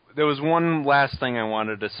There was one last thing I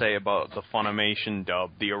wanted to say about the Funimation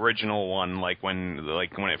dub, the original one, like when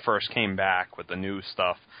it first came back with the new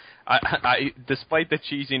stuff. I despite the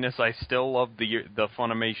cheesiness, I still love the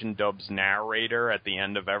Funimation dub's narrator at the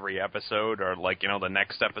end of every episode, or like the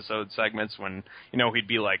next episode segments when he'd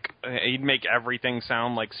be like he'd make everything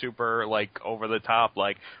sound like super like over the top,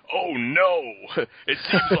 like, oh no, it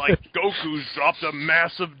seems like Goku's dropped a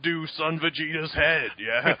massive deuce on Vegeta's head.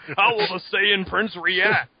 Yeah, how will the Saiyan Prince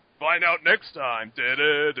react? Find out next time.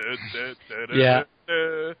 Yeah.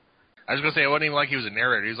 I was going to say, it wasn't even like he was a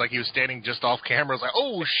narrator. He was like he was standing just off camera. It was like,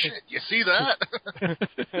 oh, shit, you see that?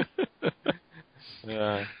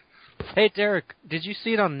 Yeah. Hey, Derek, did you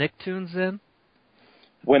see it on Nicktoons then?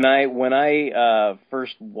 When I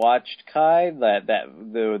first watched Kai,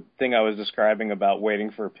 the thing I was describing about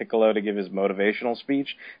waiting for Piccolo to give his motivational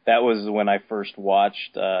speech, that was when I first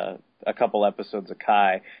watched a couple episodes of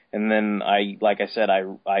Kai, and then I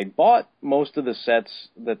bought most of the sets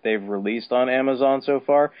that they've released on Amazon so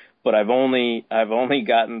far, but I've only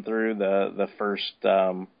gotten through the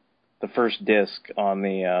first disc on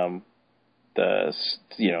the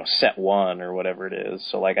set 1 or whatever it is.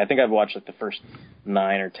 So like I think I've watched like the first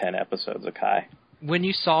 9 or 10 episodes of Kai. When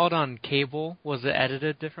you saw it on cable, was it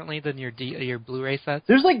edited differently than your Blu-ray sets?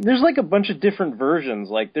 There's like a bunch of different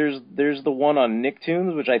versions. Like there's the one on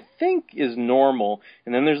Nicktoons, which I think is normal,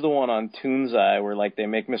 and then there's the one on Toonzai where like they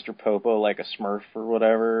make Mr. Popo like a Smurf or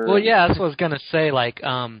whatever. Well, yeah, that's what I was gonna say. Like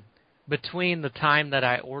between the time that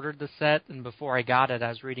I ordered the set and before I got it, I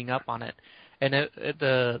was reading up on it, and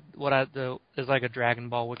is like a Dragon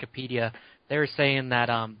Ball Wikipedia. They were saying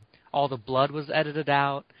that all the blood was edited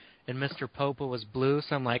out, and Mr. Popo was blue,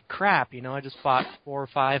 so I'm like, crap, I just bought 4 or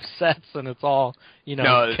 5 sets, and it's all,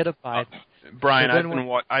 kiddified. Brian,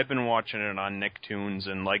 I've been watching it on Nicktoons,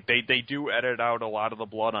 and like they do edit out a lot of the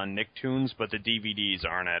blood on Nicktoons, but the DVDs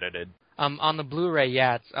aren't edited. On the Blu-ray,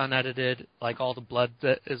 yeah, it's unedited. Like all the blood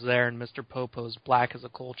that is there, and Mr. Popo's black as a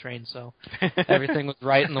coal train, so everything was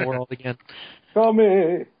right in the world again.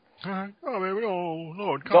 Kame! Lord,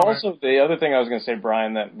 But also, the other thing I was going to say,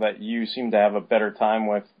 Brian, that you seem to have a better time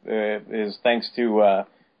with is thanks to,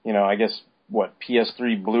 I guess,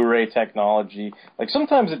 PS3 Blu-ray technology. Like,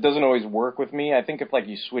 sometimes it doesn't always work with me. I think if, like,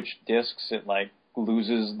 you switch discs, it, like,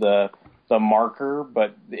 loses the marker.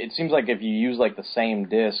 But it seems like if you use, like, the same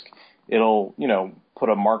disc, it'll, put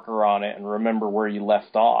a marker on it and remember where you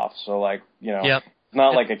left off. So, like, Yep. It's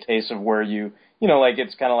not like a case of where you... like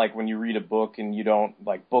it's kind of like when you read a book and you don't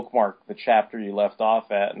like bookmark the chapter you left off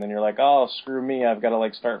at, and then you're like, oh, screw me, I've got to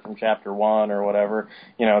like start from chapter 1 or whatever.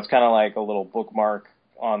 It's kind of like a little bookmark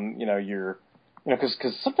on, your, because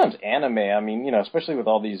sometimes anime, I mean, especially with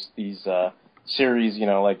all these series,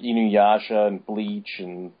 like Inuyasha and Bleach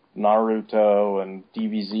and Naruto and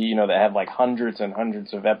DBZ, that have like hundreds and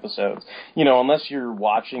hundreds of episodes, unless you're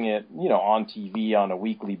watching it, on TV on a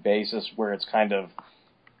weekly basis where it's kind of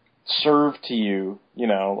served to you,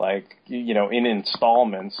 in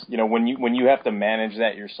installments, when you have to manage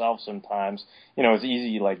that yourself sometimes, it's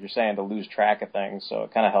easy, like you're saying, to lose track of things. So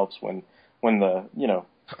it kind of helps when the,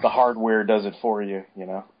 the hardware does it for you,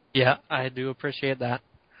 Yeah, I do appreciate that.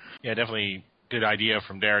 Yeah, definitely good idea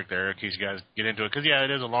from Derek there, in case you guys get into it. Because, yeah,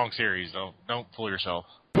 it is a long series. Don't fool yourself.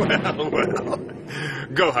 Well,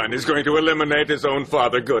 Gohan is going to eliminate his own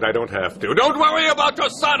father. Good, I don't have to. Don't worry about your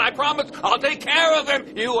son, I promise. I'll take care of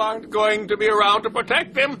him. You aren't going to be around to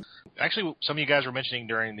protect him. Actually, some of you guys were mentioning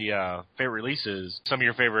during the favorite releases some of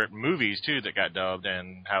your favorite movies, too, that got dubbed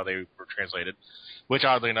and how they were translated, which,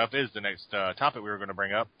 oddly enough, is the next topic we were going to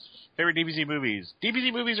bring up. Favorite DBZ movies.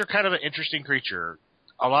 DBZ movies are kind of an interesting creature.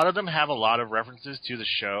 A lot of them have a lot of references to the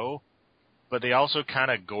show, but they also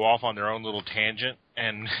kind of go off on their own little tangent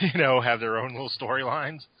and, have their own little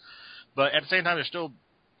storylines. But at the same time, they're still,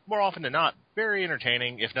 more often than not, very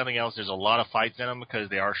entertaining. If nothing else, there's a lot of fights in them because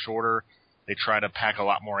they are shorter. They try to pack a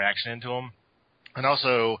lot more action into them. And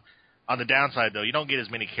also, on the downside, though, you don't get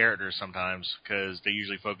as many characters sometimes because they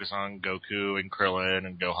usually focus on Goku and Krillin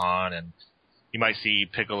and Gohan, and you might see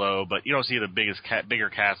Piccolo, but you don't see the bigger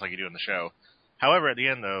cast like you do in the show. However, at the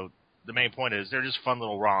end, though, the main point is they're just fun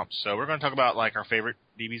little romps. So we're going to talk about, like, our favorite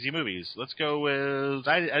DBZ movies. Let's go with...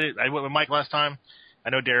 I went with Mike last time. I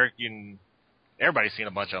know Derek, everybody's seen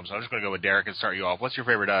a bunch of them, so I'm just going to go with Derek and start you off. What's your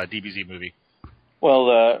favorite DBZ movie?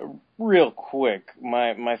 Well, real quick,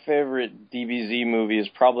 my favorite DBZ movie is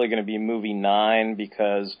probably going to be movie 9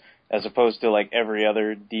 because, as opposed to, like, every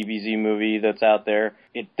other DBZ movie that's out there,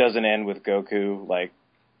 it doesn't end with Goku, like,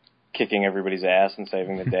 kicking everybody's ass and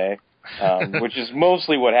saving the day. Which is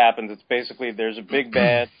mostly what happens. It's basically there's a big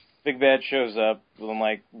bad shows up, and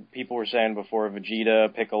like people were saying before,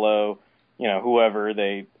 Vegeta, Piccolo, whoever,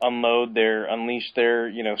 they unleash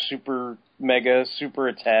their, super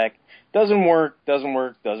attack. Doesn't work.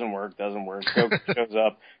 Goku shows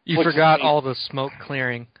up. You forgot all the smoke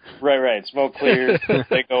clearing. Right. Smoke clears.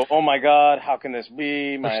 They go, oh my God, how can this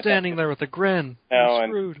be? They're standing there with a grin.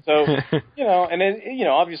 Screwed. So, and then,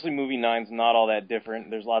 obviously movie 9's not all that different.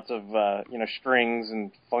 There's lots of, strings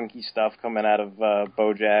and funky stuff coming out of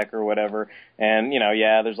BoJack or whatever. And,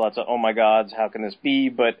 there's lots of, oh my gods, how can this be?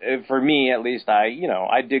 But for me, at least, I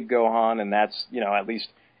dig Gohan, and that's, at least,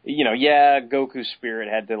 Goku's spirit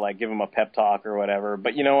had to, like, give him a pep talk or whatever.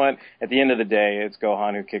 But you know what? At the end of the day, it's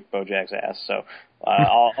Gohan who kicked BoJack's ass. So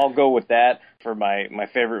I'll go with that for my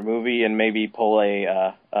favorite movie, and maybe pull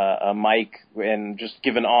a mic and just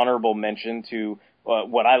give an honorable mention to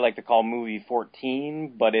what I like to call movie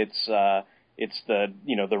 14, but it's the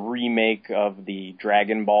the remake of the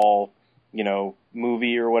Dragon Ball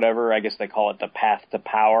movie or whatever. I guess they call it the Path to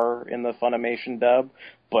Power in the Funimation dub.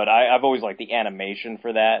 But I've always liked the animation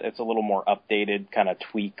for that. It's a little more updated kind of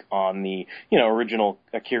tweak on the, original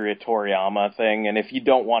Akira Toriyama thing. And if you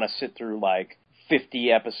don't want to sit through like 50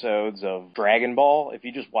 episodes of Dragon Ball, if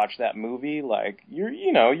you just watch that movie, like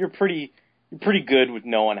you're pretty good with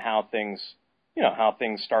knowing how things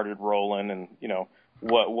started rolling, and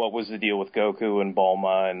what was the deal with Goku and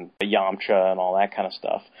Bulma and Yamcha and all that kind of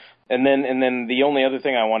stuff. And then the only other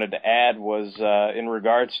thing I wanted to add was in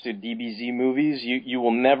regards to DBZ movies, you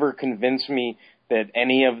will never convince me that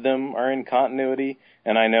any of them are in continuity.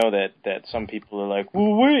 And I know that some people are like,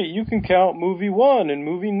 well, wait, you can count movie 1 and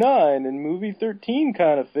movie 9 and movie 13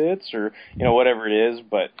 kind of fits, or whatever it is.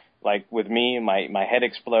 But like with me, my head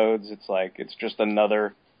explodes. It's like it's just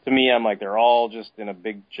another. To me, I'm like they're all just in a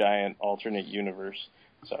big giant alternate universe.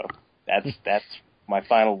 So that's my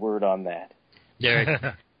final word on that. Derek.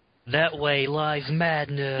 That way lies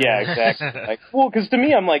madness. Yeah, exactly. Because to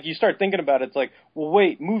me, I'm like, you start thinking about it, it's like, well,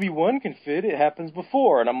 wait, movie 1 can fit, it happens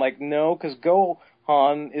before. And I'm like, no, because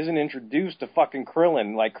Gohan isn't introduced to fucking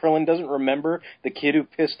Krillin. Like, Krillin doesn't remember the kid who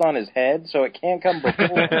pissed on his head, so it can't come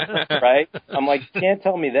before, right? I'm like, you can't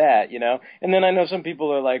tell me that, And then I know some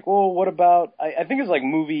people are like, well, what about, I think it's like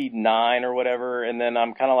movie 9 or whatever, and then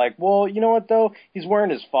I'm kind of like, well, you know what, though? He's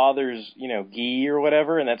wearing his father's, gi or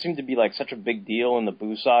whatever, and that seemed to be like such a big deal in the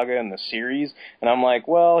Buu Saga and the series, and I'm like,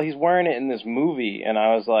 well, he's wearing it in this movie, and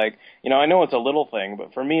I was like, I know it's a little thing,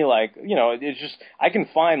 but for me, like, it's just, I can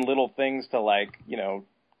find little things to like,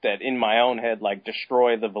 that in my own head, like,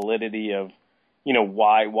 destroy the validity of,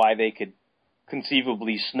 why they could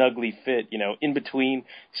conceivably snugly fit, in between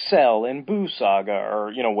Cell and Buu Saga,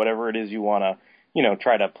 or, whatever it is you want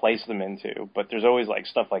try to place them into. But there's always like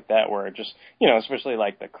stuff like that where it just, especially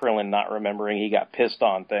like the Krillin not remembering he got pissed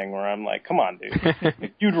on thing, where I'm like, come on,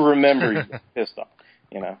 dude, you'd remember you got pissed on,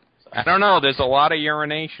 I don't know. There's a lot of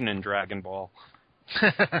urination in Dragon Ball.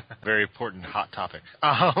 Very important hot topic.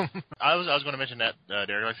 I was going to mention that,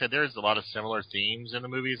 Derek. Like I said, there's a lot of similar themes in the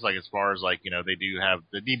movies, like as far as like, they do have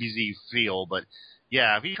the DBZ feel, but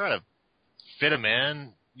yeah, if you try to fit them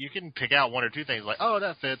in, you can pick out one or two things like, oh,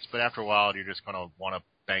 that fits, but after a while, you're just going to want to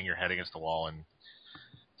bang your head against the wall, and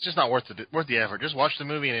it's just not worth the effort. Just watch the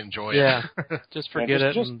movie and enjoy it. Just forget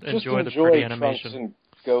it and enjoy the enjoy pretty animation. Trunks and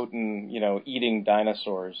Goat and, eating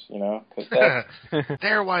dinosaurs, because that's...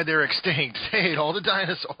 They're why they're extinct. They ate all the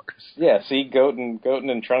dinosaurs. Yeah, see, Goat and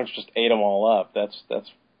Trunks just ate them all up. That's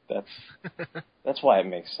why it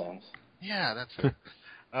makes sense. Yeah, that's it.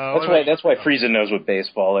 That's why Frieza knows what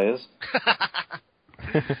baseball is.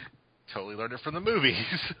 Totally learned it from the movies.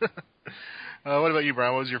 What about you,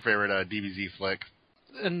 Brian? What was your favorite DBZ flick?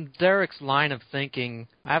 In Derek's line of thinking,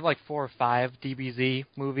 I have like 4 or 5 DBZ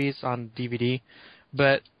movies on DVD,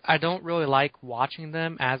 but I don't really like watching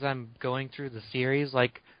them as I'm going through the series.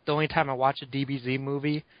 Like, the only time I watch a DBZ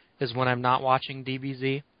movie is when I'm not watching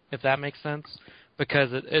DBZ, if that makes sense, because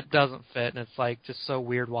it doesn't fit, and it's like just so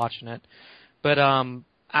weird watching it. But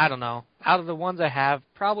I don't know. Out of the ones I have,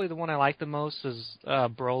 probably the one I like the most is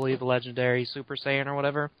Broly, the legendary Super Saiyan or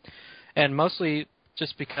whatever, and mostly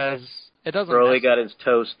just because it doesn't... Broly got his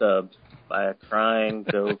toe stubbed by a crying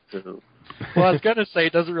Goku. Well, I was going to say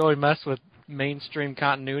it doesn't really mess with mainstream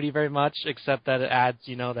continuity very much, except that it adds,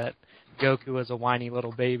 that Goku is a whiny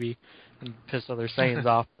little baby and piss other Saiyans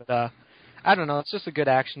off. But I don't know. It's just a good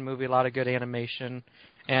action movie, a lot of good animation.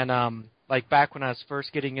 And like back when I was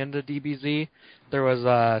first getting into DBZ, there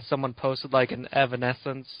was someone posted like an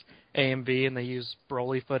Evanescence AMV, and they used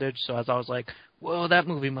Broly footage. So I was like, whoa, that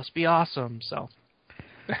movie must be awesome. So...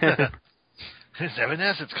 It's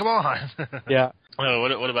Evanescence, come on. Yeah.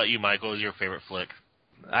 What about you, Mike? What was your favorite flick?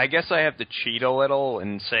 I guess I have to cheat a little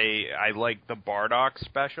and say I like the Bardock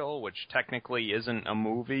special, which technically isn't a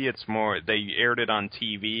movie. It's more, they aired it on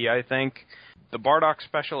TV, I think. The Bardock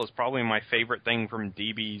special is probably my favorite thing from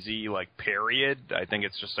DBZ, period. I think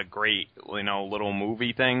it's just a great, little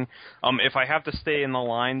movie thing. If I have to stay in the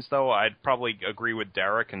lines, though, I'd probably agree with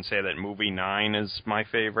Derek and say that movie 9 is my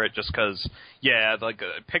favorite, just because,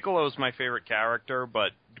 Piccolo's my favorite character,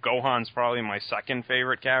 but Gohan's probably my second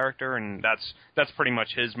favorite character, and that's pretty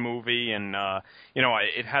much his movie, and,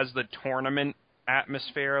 it has the tournament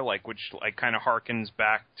atmosphere, which kind of harkens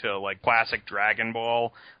back to classic Dragon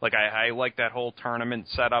Ball. I like that whole tournament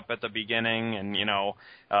setup at the beginning, and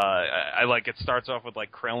I like it starts off with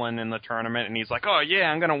Krillin in the tournament, and he's like, oh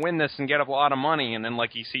yeah, I'm gonna win this and get a lot of money, and then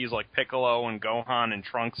he sees Piccolo and Gohan and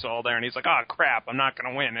Trunks all there, and he's like, oh crap, I'm not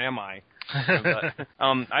gonna win, am I? But,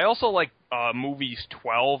 I also like movies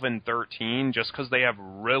 12 and 13 just because they have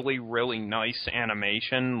really, really nice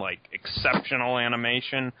animation, exceptional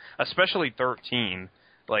animation, especially 13.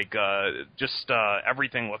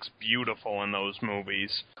 Everything looks beautiful in those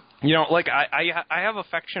movies. I have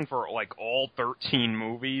affection for, all 13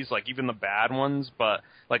 movies, even the bad ones, but,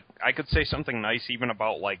 I could say something nice even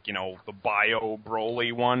about, the Bio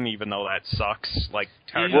Broly one, even though that sucks,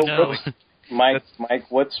 Mike,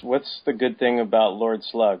 what's the good thing about Lord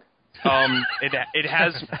Slug? It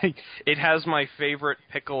has my favorite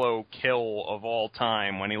Piccolo kill of all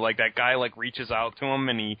time when he that guy reaches out to him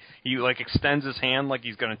and he extends his hand like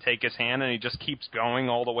he's gonna take his hand, and he just keeps going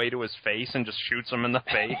all the way to his face and just shoots him in the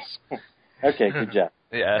face. Okay, good job.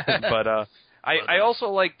 Yeah, but I also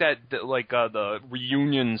like that the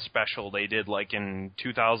reunion special they did in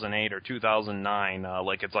 2008 or 2009.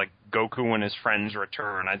 It's Goku and his friends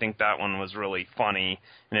return. I think that one was really funny,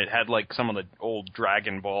 and it had some of the old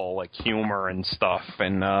Dragon Ball humor and stuff.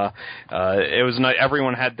 And it was nice.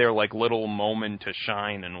 Everyone had their little moment to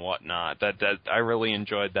shine and whatnot. That I really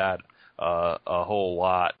enjoyed that a whole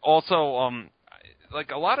lot. Also,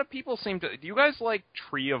 a lot of people seem to. Do you guys like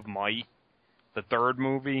Tree of Might? The third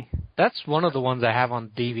movie? That's one of the ones I have on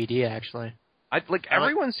DVD, actually.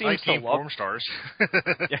 Everyone seems to love... Stars.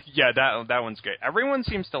 yeah, that one's great. Everyone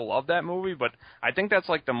seems to love that movie, but I think that's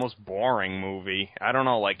the most boring movie. I don't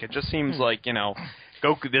know, it just seems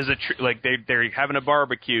Goku, there's a they're having a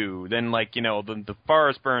barbecue, then the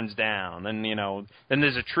forest burns down, then then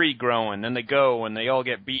there's a tree growing, then they go and they all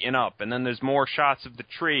get beaten up, and then there's more shots of the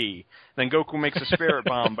tree. Then Goku makes a spirit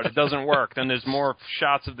bomb, but it doesn't work. Then there's more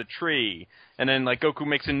shots of the tree. And then, Goku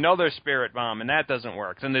makes another spirit bomb, and that doesn't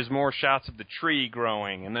work. Then there's more shots of the tree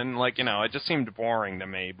growing. And then, it just seemed boring to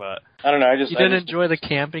me, but... I don't know, You didn't enjoy the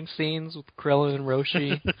camping scenes with Krillin and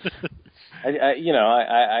Roshi?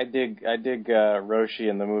 I dig Roshi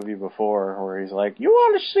in the movie before, where he's like, "You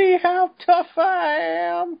want to see how tough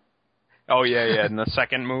I am?" Oh yeah. In the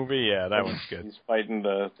second movie, yeah, that one's good. He's fighting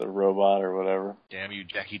the robot or whatever. Damn you,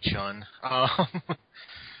 Jackie Chun.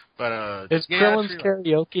 But is Krillin's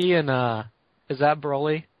karaoke and is that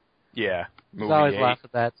Broly? Yeah, movie I always 8. laugh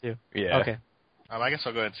at that too. Yeah. Okay. I guess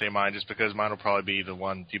I'll go ahead and say mine, just because mine will probably be the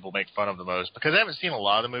one people make fun of the most. Because I haven't seen a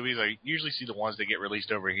lot of the movies. I usually see the ones that get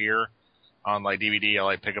released over here on like DVD. I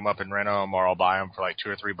like pick them up and rent them, or I'll buy them for like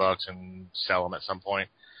 $2 or $3 and sell them at some point.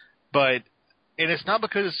 And it's not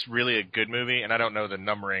because it's really a good movie, and I don't know the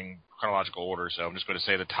numbering chronological order, so I'm just going to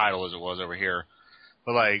say the title as it was over here.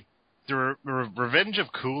 But like the Revenge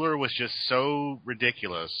of Cooler was just so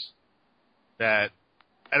ridiculous that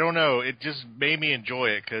I don't know. It just made me enjoy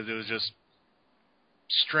it because it was just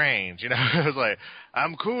strange, It was like,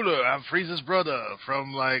 I'm Cooler, I'm Frieza's brother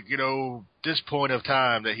from this point of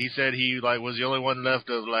time that he said he was the only one left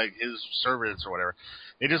of his servants or whatever.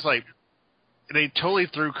 They totally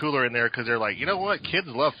threw Cooler in there because they're like, you know what, kids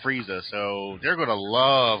love Frieza, so they're gonna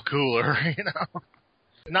love Cooler,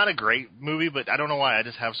 Not a great movie, but I don't know why. I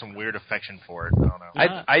just have some weird affection for it. I don't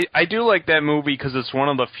know. I do like that movie because it's one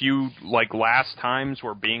of the few last times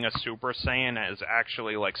where being a Super Saiyan is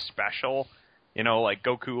actually special.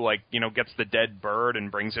 Goku gets the dead bird and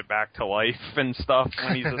brings it back to life and stuff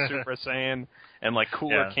when he's a Super Saiyan, and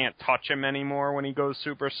Cooler can't touch him anymore when he goes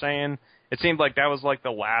Super Saiyan. It seemed like that was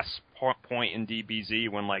the last point in DBZ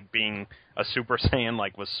when being a Super Saiyan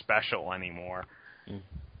was special anymore.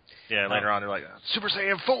 Yeah, later on they're like, Super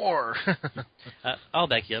Saiyan 4! I'll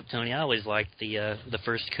back you up, Tony. I always liked the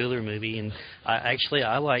first Cooler movie, and I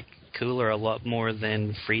like Cooler a lot more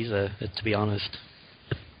than Frieza, to be honest.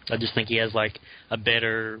 I just think he has a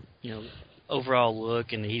better, overall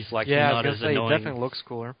look, and he's not as annoying. He definitely looks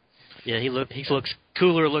cooler. Yeah, he looks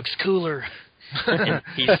cooler. Looks cooler. And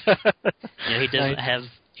he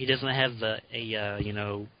doesn't have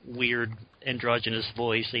the weird androgynous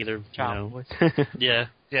voice either. Voice. Yeah.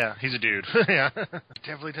 Yeah, he's a dude. Yeah,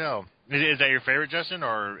 definitely tell. Is that your favorite, Justin,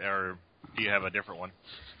 or do you have a different one?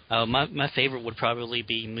 My favorite would probably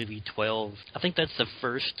be movie 12. I think that's the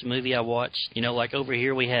first movie I watched. Over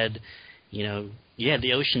here we had, you had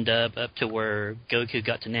the Ocean dub up to where Goku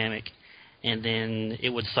got to Namek, and then it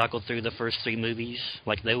would cycle through the first 3 movies.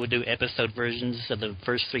 They would do episode versions of the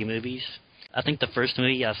first 3 movies. I think the first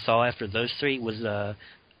movie I saw after those 3 was a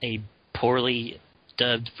poorly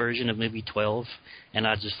dubbed version of movie 12, and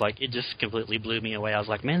I just it just completely blew me away. I was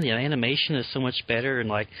like, man, the animation is so much better, and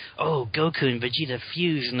Goku and Vegeta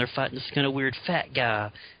fuse and they're fighting this kind of weird fat guy,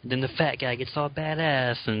 and then the fat guy gets all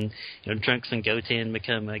badass, and Trunks and Goten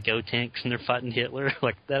become Gotenks and they're fighting Hitler.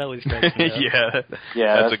 That always cracks me up.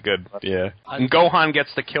 Yeah, that's a good and Gohan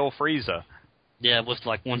gets to kill Frieza. Yeah, with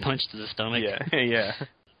one punch to the stomach. Yeah.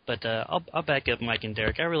 But I'll back up Mike and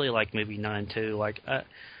Derek. I really like movie 9 too.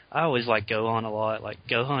 I always like Gohan a lot.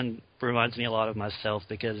 Gohan reminds me a lot of myself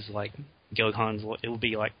because Gohan's, it would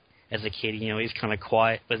be as a kid, he's kind of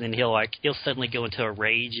quiet, but then he'll suddenly go into a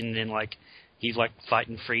rage, and then he's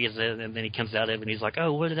fighting Frieza, and then he comes out of it and he's like,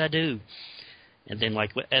 oh, what did I do? And then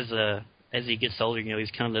as he gets older,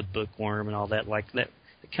 he's kind of the bookworm and all that. That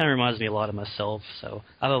it kind of reminds me a lot of myself. So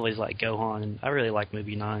I've always liked Gohan, and I really like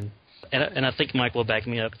movie 9. And I think Mike will back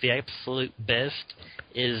me up. The absolute best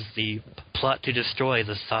is the plot to destroy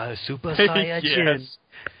the Super Saiyajin. Yes.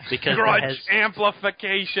 Because grudge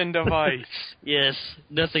amplification device. Yes,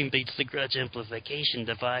 nothing beats the grudge amplification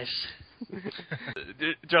device.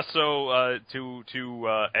 Just so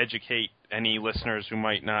to educate any listeners who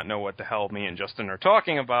might not know what the hell me and Justin are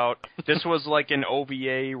talking about, this was an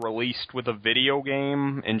OVA released with a video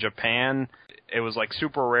game in Japan. It was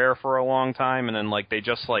super rare for a long time, and then they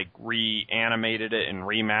just reanimated it and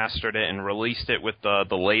remastered it and released it with the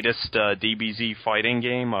latest DBZ fighting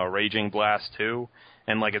game, Raging Blast 2,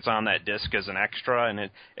 and it's on that disc as an extra, and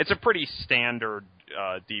it's a pretty standard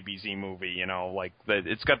DBZ movie,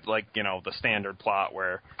 it's got the standard plot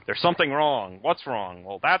where there's something wrong. What's wrong?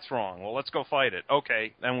 Well, that's wrong. Well, let's go fight it.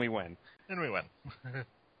 Okay, then we win.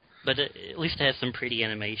 But at least it has some pretty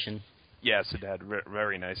animation. Yes, it had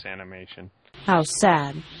very nice animation. How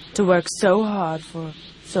sad to work so hard for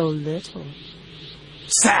so little.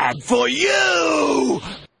 Sad for you!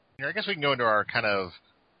 I guess we can go into our kind of,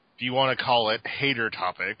 if you want to call it, hater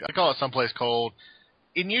topic. I call it Someplace Cold.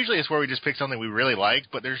 And usually it's where we just pick something we really like,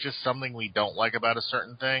 but there's just something we don't like about a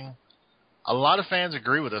certain thing. A lot of fans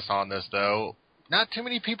agree with us on this, though. Not too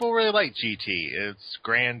many people really like GT. It's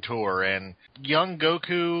Grand Tour, and young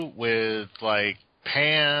Goku with,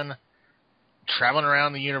 Pan traveling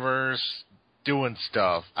around the universe, doing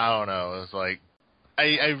stuff. I don't know. It's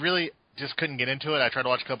just couldn't get into it. I tried to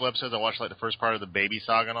watch a couple episodes. I watched like the first part of the Baby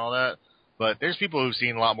Saga and all that. But there's people who've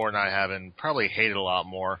seen a lot more than I have and probably hate it a lot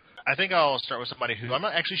more. I think I'll start with somebody who I'm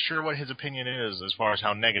not actually sure what his opinion is as far as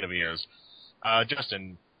how negative he is.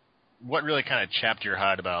 Justin, what really kind of chapped your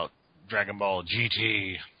hide about Dragon Ball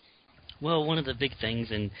GT? Well, one of the big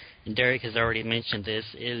things, and Derek has already mentioned this,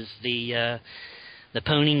 is the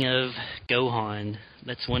poning of Gohan.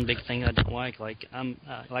 That's one big thing I don't like. Like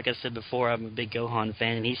I said before, I'm a big Gohan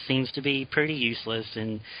fan, and he seems to be pretty useless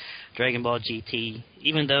in Dragon Ball GT.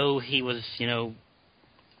 Even though he was,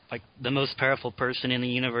 like the most powerful person in the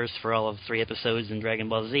universe for all of 3 episodes in Dragon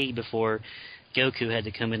Ball Z before Goku had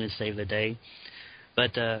to come in and save the day.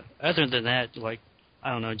 But other than that, like,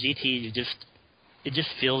 I don't know, GT it just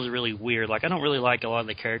feels really weird. Like, I don't really like a lot of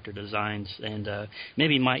the character designs, and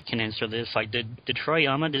maybe Mike can answer this. Like, did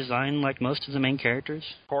Toriyama design, like, most of the main characters?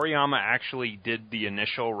 Toriyama actually did the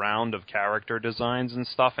initial round of character designs and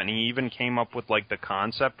stuff, and he even came up with, like, the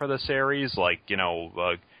concept for the series, like,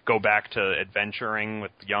 go back to adventuring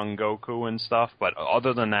with young Goku and stuff, but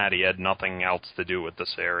other than that, he had nothing else to do with the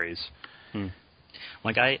series.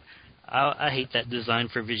 Like, I hate that design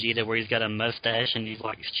for Vegeta where he's got a mustache and he's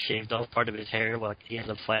like shaved off part of his hair, like he has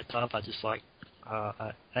a flat top. I just like,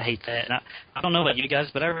 I hate that. And I don't know about you guys,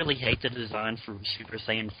 but I really hate the design for Super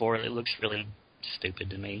Saiyan 4. It looks really stupid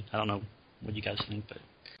to me. I don't know what you guys think, but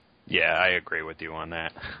yeah, I agree with you on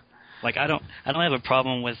that. Like, I don't have a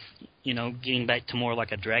problem with, getting back to more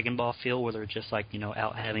like a Dragon Ball feel where they're just like,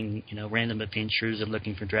 out having, random adventures and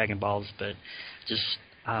looking for Dragon Balls, but just,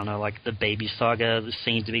 I don't know, like the Baby Saga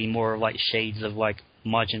seemed to be more like shades of like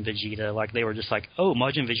Majin Vegeta. Like they were just like, oh,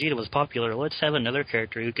 Majin Vegeta was popular. Let's have another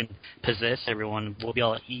character who can possess everyone. We'll be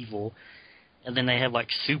all evil. And then they have like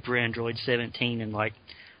Super Android 17 and like,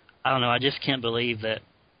 I don't know, I just can't believe that,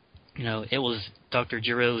 it was Dr.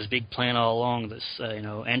 Jiro's big plan all along that,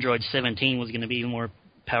 Android 17 was going to be more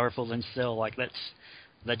powerful than Cell. Like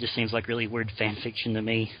that just seems like really weird fan fiction to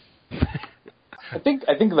me. I think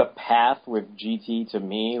the path with GT to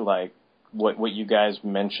me, like what you guys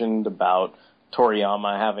mentioned about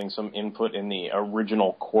Toriyama having some input in the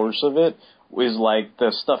original course of it, was like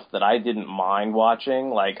the stuff that I didn't mind watching.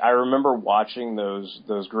 Like I remember watching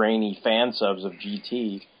those grainy fan subs of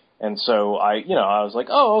GT, and so I was like,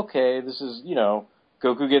 oh, okay, this is,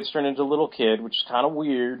 Goku gets turned into a little kid, which is kind of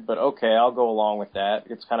weird, but okay, I'll go along with that.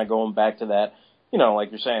 It's kind of going back to that,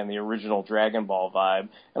 like you're saying, the original Dragon Ball vibe.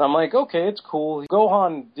 And I'm like, okay, it's cool.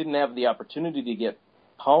 Gohan didn't have the opportunity to get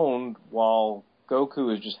pwned while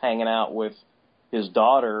Goku is just hanging out with his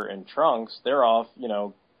daughter and Trunks. They're off,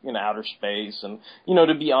 in outer space. And,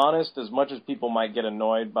 to be honest, as much as people might get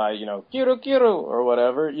annoyed by, Kiro or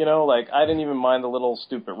whatever, like, I didn't even mind the little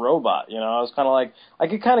stupid robot, I was kind of like, I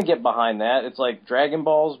could kind of get behind that. It's like Dragon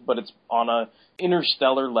Balls, but it's on a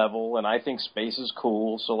interstellar level, and I think space is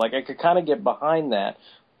cool, so, like, I could kind of get behind that.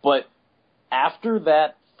 But after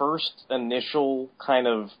that first initial kind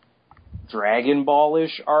of Dragon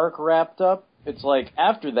Ball-ish arc wrapped up, it's like,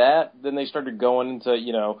 after that, then they started going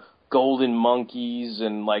into, Golden Monkeys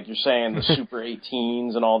and, like you're saying, the Super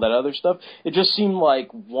 18s and all that other stuff. It just seemed like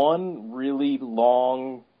one really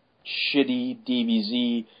long, shitty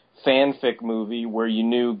DBZ fanfic movie where you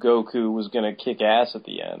knew Goku was going to kick ass at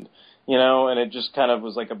the end. And it just kind of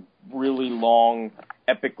was like a really long,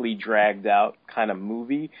 epically dragged out kind of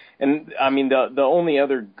movie. And, I mean, the only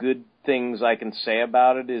other good things I can say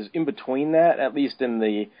about it is in between that, at least in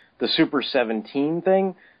the Super 17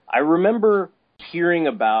 thing, I remember hearing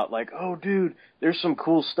about, like, oh, dude, there's some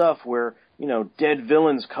cool stuff where, dead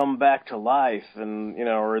villains come back to life and,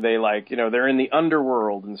 or they, like, they're in the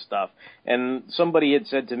underworld and stuff. And somebody had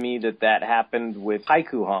said to me that happened with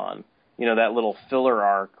Paikuhan, that little filler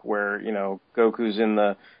arc where, Goku's in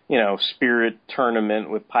the, spirit tournament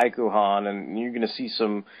with Paikuhan, and you're going to see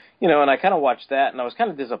some, and I kind of watched that, and I was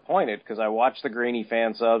kind of disappointed because I watched the grainy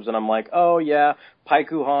fan subs, and I'm like, oh, yeah,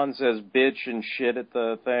 Paikuhan says bitch and shit at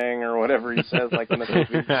the thing, or whatever he says, like in the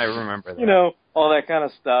movie. I remember that. All that kind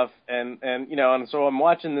of stuff, and so I'm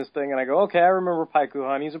watching this thing, and I go, okay, I remember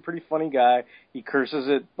Paikuhan, he's a pretty funny guy, he curses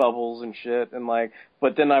at Bubbles and shit, and like,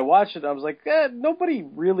 but then I watched it, and I was like, nobody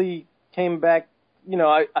really came back.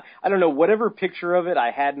 I don't know, whatever picture of it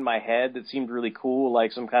I had in my head that seemed really cool,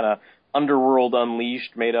 like some kind of Underworld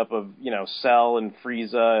Unleashed made up of, Cell and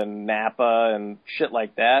Frieza and Nappa and shit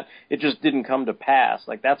like that. It just didn't come to pass.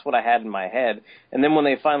 Like, that's what I had in my head. And then when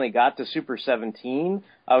they finally got to Super 17,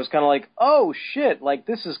 I was kind of like, oh, shit, like,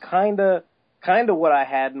 this is kind of what I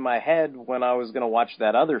had in my head when I was going to watch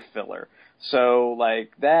that other filler. So,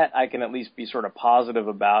 like, that I can at least be sort of positive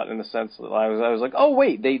about in the sense that I was like, oh,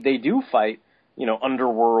 wait, they do fight,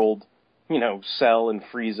 Underworld, Cell and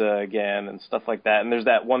Frieza again and stuff like that. And there's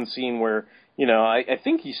that one scene where, I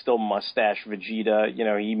think he's still Mustache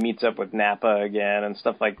Vegeta. He meets up with Nappa again and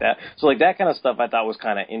stuff like that. So, like, that kind of stuff I thought was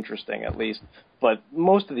kind of interesting, at least. But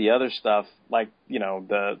most of the other stuff, like,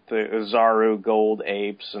 the Zaru Gold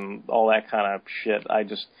Apes and all that kind of shit, I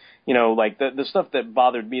just, like, the stuff that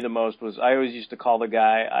bothered me the most was I always used to call the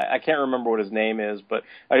guy, I can't remember what his name is, but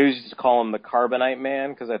I always used to call him the Carbonite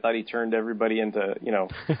Man, because I thought he turned everybody into,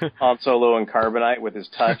 Han Solo and Carbonite with his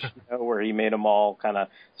touch, where he made them all kind of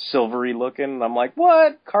silvery looking. And I'm like,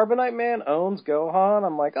 what? Carbonite Man owns Gohan?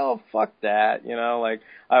 I'm like, oh, fuck that. Like,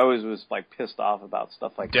 I always was, like, pissed off about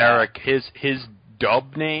stuff like Derek, that. his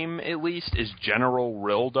dub name, at least, is General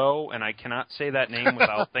Rildo, and I cannot say that name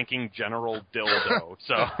without thinking General Dildo.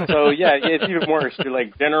 So yeah, it's even worse. You're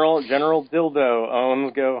like, General Dildo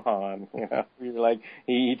owns Gohan. You're like,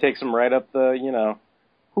 he takes him right up the,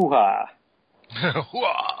 hoo-ha.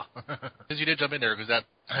 Hoo-ha! Because you did jump in there, was that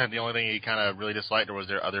the only thing you kind of really disliked, or was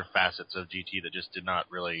there other facets of GT that just did not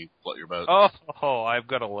really float your boat? Oh, I've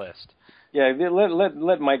got a list. Yeah,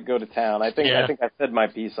 let Mike go to town. I think I said my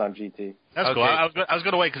piece on GT. That's okay. Cool. I was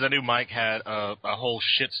going to wait because I knew Mike had a whole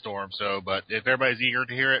shitstorm. But if everybody's eager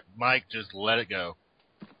to hear it, Mike, just let it go.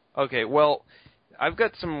 Okay, well, I've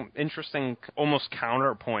got some interesting, almost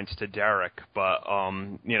counterpoints to Derek, but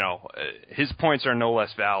his points are no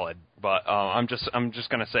less valid. But I'm just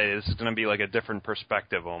gonna say this is gonna be like a different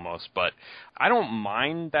perspective almost. But I don't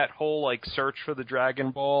mind that whole like search for the Dragon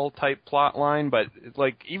Ball type plot line. But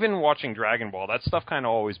like even watching Dragon Ball, that stuff kind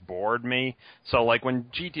of always bored me. So like when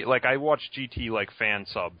GT, like I watched GT like fan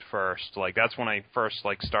subbed first. Like that's when I first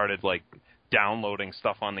like started like downloading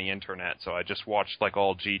stuff on the internet. So I just watched like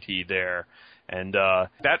all GT there. And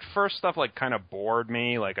that first stuff like kind of bored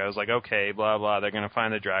me. Like I was like, okay, blah blah, they're gonna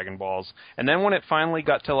find the Dragon Balls. And then when it finally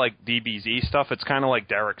got to like DBZ stuff, it's kind of like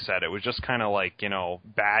Derek said, it was just kind of like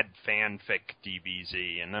bad fanfic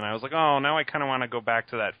DBZ. And then I was like, oh, now I kind of want to go back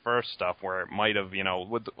to that first stuff where it might have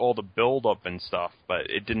with all the build up and stuff, but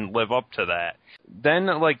it didn't live up to that. Then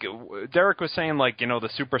like Derek was saying, like the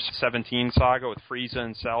Super 17 saga with Frieza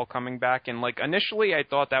and Cell coming back, and like initially I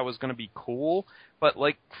thought that was gonna be cool. But,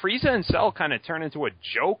 like, Frieza and Cell kind of turn into a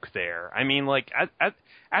joke there. I mean, like,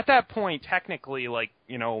 at that point, technically, like,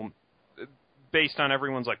 based on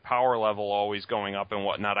everyone's, like, power level always going up and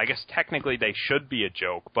whatnot, I guess technically they should be a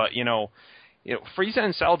joke. But, Frieza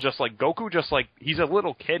and Cell just, like, Goku just, like, he's a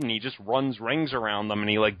little kid and he just runs rings around them and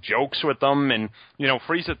he, like, jokes with them. And,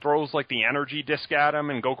 Frieza throws, like, the energy disc at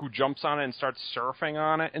him and Goku jumps on it and starts surfing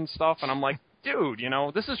on it and stuff. And I'm like, dude,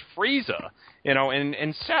 this is Frieza,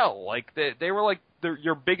 and Cell, like, they were, like,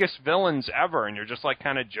 your biggest villains ever, and you're just, like,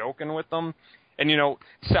 kind of joking with them. And,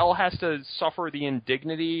 Cell has to suffer the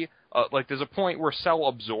indignity, like, there's a point where Cell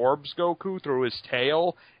absorbs Goku through his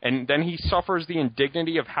tail, and then he suffers the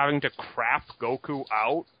indignity of having to crap Goku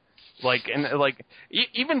out. Like, and, like,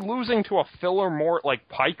 even losing to a filler mort like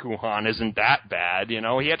Paikuhan isn't that bad, He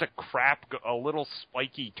had to crap a little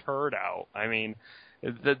spiky turd out. I mean,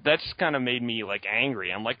 that's kind of made me, like,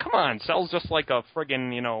 angry. I'm like, come on, Cell's just like a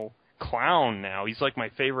friggin', clown now. He's like my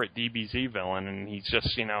favorite DBZ villain, and he's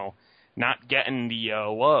just, not getting the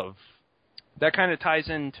love. That kind of ties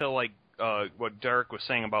into, like, what Derek was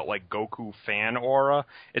saying about, like, Goku fan aura.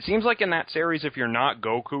 It seems like in that series, if you're not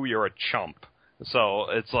Goku, you're a chump. So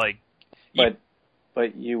it's like...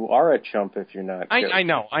 But you are a chump if you're not. I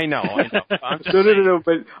know. I'm just no.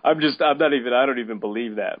 But I don't even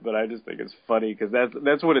believe that. But I just think it's funny because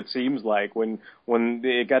that's what it seems like when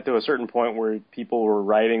it got to a certain point where people were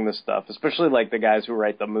writing the stuff, especially like the guys who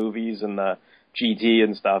write the movies and the GT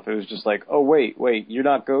and stuff. It was just like, oh wait, you're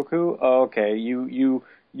not Goku. Oh, okay, you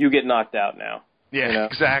get knocked out now. Yeah,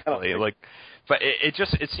 exactly. Like. But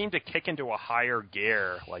it seemed to kick into a higher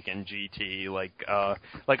gear, like in GT. Like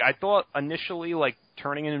I thought initially, like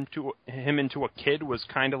turning him into a kid was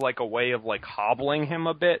kind of like a way of like hobbling him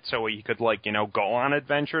a bit, so he could like go on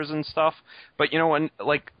adventures and stuff. But and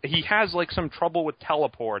like he has like some trouble with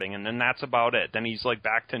teleporting, and then that's about it. Then he's like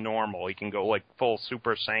back to normal. He can go like full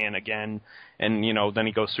Super Saiyan again, and then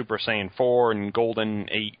he goes Super Saiyan 4 and Golden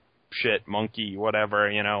 8 shit monkey whatever.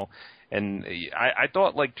 And I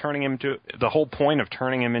thought, like, the whole point of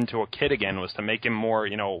turning him into a kid again was to make him more,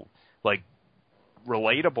 like,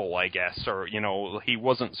 relatable, I guess, or, he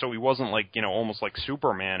wasn't, like, almost like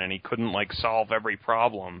Superman, and he couldn't, like, solve every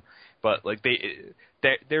problem. But, like,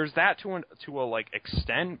 there's that to a, like,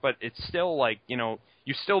 extent, but it's still, like,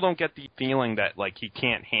 you still don't get the feeling that, like, he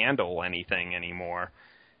can't handle anything anymore.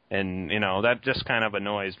 And, that just kind of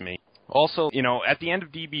annoys me. Also, at the end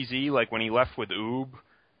of DBZ, like, when he left with Oob,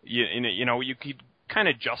 you could kind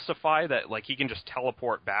of justify that, like, he can just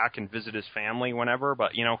teleport back and visit his family whenever,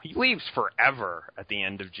 but, you know, he leaves forever at the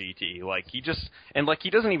end of GT. Like, he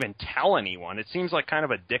doesn't even tell anyone. It seems like kind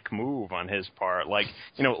of a dick move on his part. Like,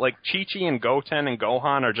 you know, like, Chi-Chi and Goten and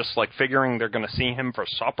Gohan are just, like, figuring they're going to see him for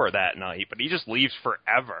supper that night, but he just leaves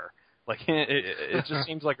forever. Like, it just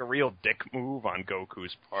seems like a real dick move on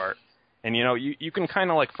Goku's part. And, you know, you can kind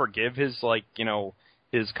of, like, forgive his, like, you know,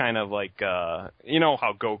 his kind of, like, you know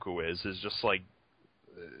how Goku is just, like,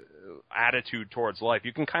 attitude towards life.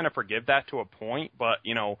 You can kind of forgive that to a point, but,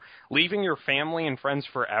 you know, leaving your family and friends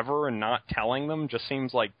forever and not telling them just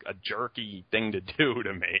seems like a jerky thing to do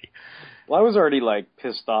to me. Well, I was already, like,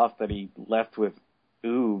 pissed off that he left with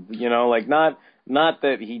Oob, you know, like, not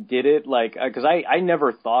that he did it, like, because I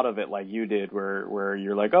never thought of it like you did, where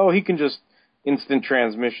you're like, oh, he can just instant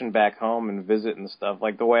transmission back home and visit and stuff.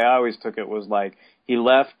 Like, the way I always took it was, like, he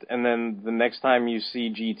left, and then the next time you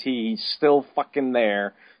see GT, he's still fucking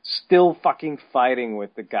there, still fucking fighting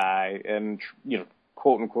with the guy, and, you know,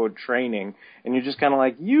 quote-unquote training, and you're just kind of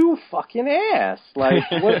like, you fucking ass. Like,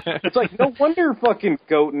 what? It's like, no wonder fucking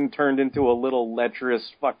Goten turned into a little lecherous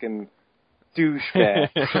fucking douchebag.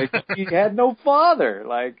 Like, he had no father.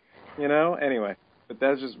 Like, you know? Anyway. But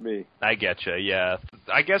that's just me. I getcha, yeah.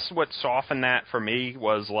 I guess what softened that for me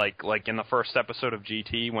was like in the first episode of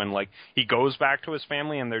GT when like he goes back to his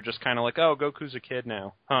family and they're just kind of like, oh, Goku's a kid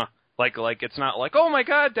now, huh? Like it's not like, oh my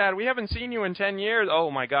God, Dad, we haven't seen you in 10 years. Oh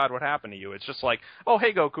my God, what happened to you? It's just like, oh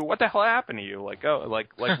hey Goku, what the hell happened to you? Like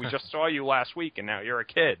like we just saw you last week and now you're a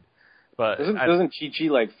kid. But doesn't Chi-Chi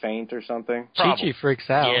like faint or something? Chi-Chi freaks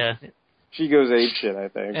out. Yeah. She goes apeshit, I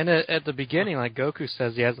think. And at the beginning, like, Goku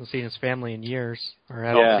says he hasn't seen his family in years. Or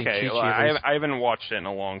hasn't seen Chi-Chi. Well, I haven't watched it in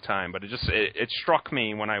a long time, but it struck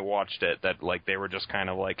me when I watched it that, like, they were just kind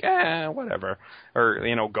of like, whatever. Or,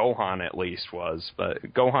 you know, Gohan at least was. But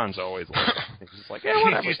Gohan's always like, he's just like,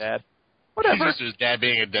 whatever, Dad. Whatever. He's just his dad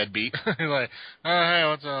being a deadbeat. He's like, oh, hey,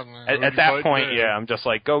 what's up, man? At that point, yeah, I'm just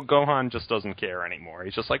like, Gohan just doesn't care anymore.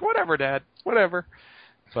 He's just like, whatever, Dad, whatever.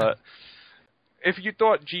 But if you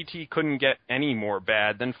thought GT couldn't get any more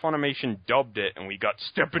bad, then Funimation dubbed it, and we got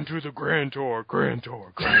Step Into the Grand Tour.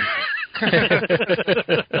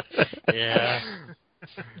 Yeah.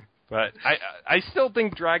 But I still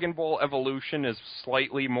think Dragon Ball Evolution is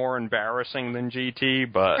slightly more embarrassing than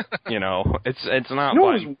GT, but, you know, it's not. You know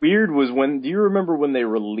what was weird was do you remember when they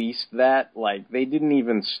released that? Like, they didn't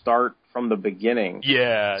even start from the beginning.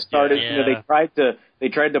 Yeah. You know, they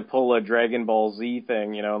tried to pull a Dragon Ball Z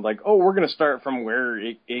thing, you know, like, oh, we're going to start from where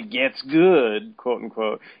it gets good, quote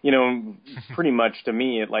unquote. You know, pretty much to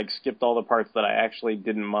me, it like skipped all the parts that I actually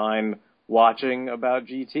didn't mind watching about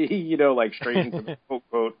GT, you know, like straight into the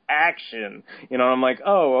quote-unquote action, you know, I'm like,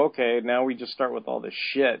 oh, okay, now we just start with all this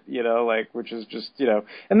shit, you know, like, which is just, you know,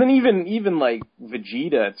 and then even like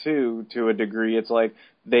Vegeta, too, to a degree, it's like,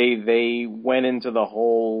 they went into the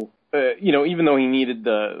whole, you know, even though he needed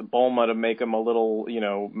the Bulma to make him a little, you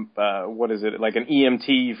know, what is it, like an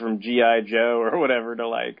EMT from G.I. Joe or whatever to,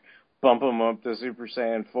 like, bump him up to Super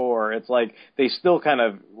Saiyan 4, it's like, they still kind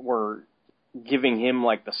of were giving him,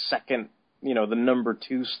 like, the second, you know, the number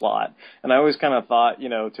 2 slot. And I always kind of thought, you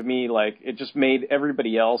know, to me, like, it just made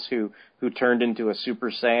everybody else who turned into a Super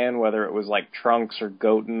Saiyan, whether it was like Trunks or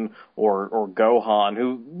Goten or Gohan,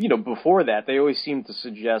 who, you know, before that, they always seemed to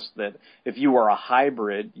suggest that if you were a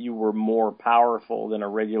hybrid, you were more powerful than a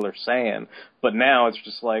regular Saiyan. But now it's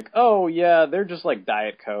just like, oh yeah, they're just like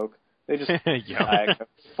Diet Coke. They just Diet Coke,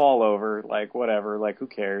 fall over, like, whatever, like, who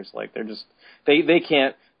cares? Like, they're just, they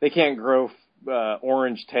can't grow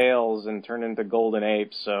orange tails and turn into golden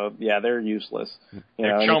apes, so yeah, they're useless.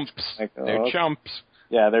 They're chumps. Like, they're chumps.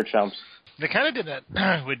 Yeah, they're chumps. They kind of did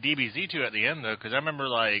that with DBZ too at the end though, because I remember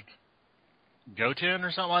like Goten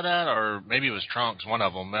or something like that, or maybe it was Trunks, one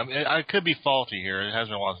of them. I mean, I could be faulty here. It hasn't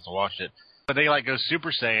been a while since I watched it, but they like go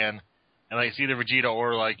Super Saiyan and like see the Vegeta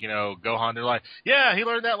or like, you know, Gohan. They're like, yeah, he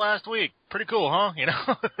learned that last week. Pretty cool, huh? You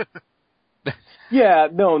know. Yeah,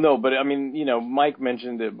 no, but I mean, you know, Mike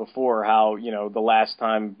mentioned it before how, you know, the last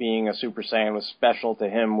time being a Super Saiyan was special to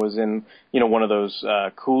him was in, you know, one of those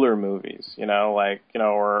cooler movies, you know, like, you know,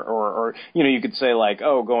 or you know, you could say like,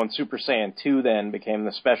 oh, going Super Saiyan 2 then became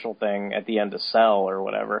the special thing at the end of Cell or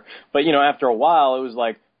whatever. But, you know, after a while it was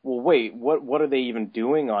like, well, wait, what are they even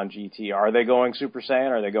doing on GT? Are they going Super Saiyan?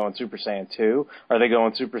 Are they going Super Saiyan 2? Are they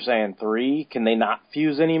going Super Saiyan 3? Can they not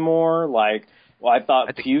fuse anymore? Like, Well, I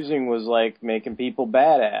thought fusing was like making people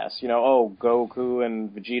badass. You know, oh, Goku and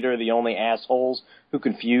Vegeta are the only assholes who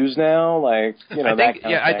can fuse now. Like, you know,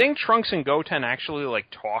 I think Trunks and Goten actually like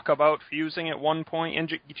talk about fusing at one point in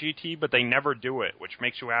GT, but they never do it, which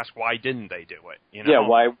makes you ask why didn't they do it? You know?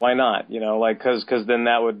 Yeah, why not? You know, like because then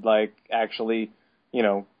that would like actually, you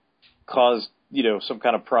know, cause, you know, some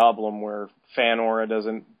kind of problem where fan aura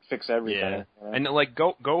doesn't fix everything. Yeah, you know? and like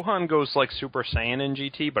Gohan goes like Super Saiyan in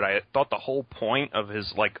GT, but I thought the whole point of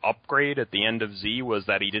his like upgrade at the end of Z was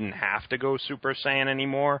that he didn't have to go Super Saiyan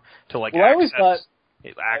anymore to like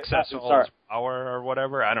access all his power or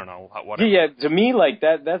whatever. I don't know. Whatever. Yeah, to me, like,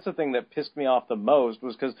 that's the thing that pissed me off the most,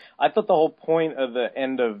 was because I thought the whole point of the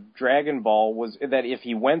end of Dragon Ball was that if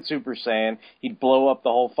he went Super Saiyan, he'd blow up the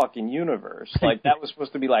whole fucking universe. Like, that was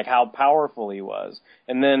supposed to be, like, how powerful he was.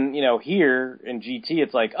 And then, you know, here in GT,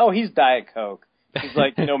 it's like, oh, he's Diet Coke. It's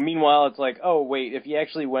like, you know, meanwhile, it's like, oh, wait, if he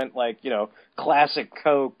actually went, like, you know, classic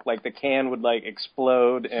Coke, like, the can would, like,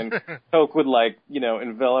 explode, and Coke would, like, you know,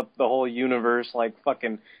 envelop the whole universe like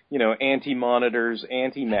fucking, you know, anti-monitors,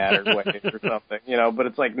 antimatter wave or something, you know, but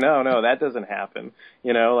it's like, no, that doesn't happen,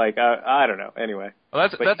 you know, like, I don't know, anyway. Well,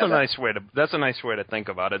 that's a nice way to think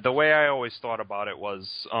about it. The way I always thought about it was,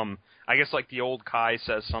 I guess like the old Kai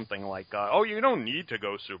says something like, oh, you don't need to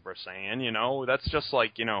go Super Saiyan, you know, that's just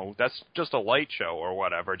like, you know, that's just a light show or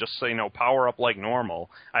whatever, just so, you know, power up like normal.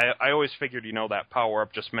 I always figured, you know, that power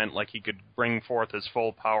up just meant like he could bring forth his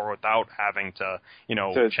full power without having to, you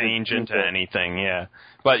know, change into anything, yeah.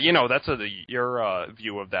 But, you know, that's your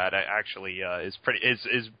view of that actually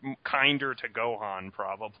is kinder to Gohan,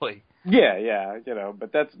 probably. Yeah, you know,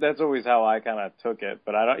 but that's always how I kind of took it.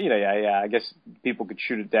 But I don't, you know, I guess people could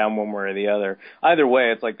shoot it down one way or the other. Either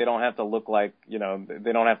way, it's like they don't have to look like, you know,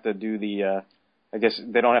 they don't have to do the, I guess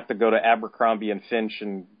they don't have to go to Abercrombie and Finch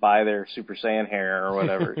and buy their Super Saiyan hair or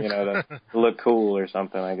whatever, you know, to look cool or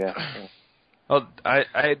something, I guess. Well,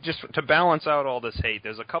 I just, to balance out all this hate,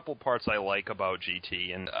 there's a couple parts I like about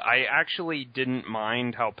GT, and I actually didn't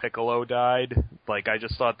mind how Piccolo died. Like, I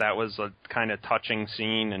just thought that was a kind of touching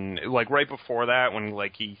scene, and, like, right before that, when,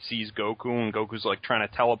 like, he sees Goku, and Goku's, like, trying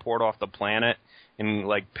to teleport off the planet, and,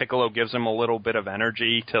 like, Piccolo gives him a little bit of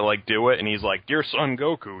energy to, like, do it, and he's like, "Dear son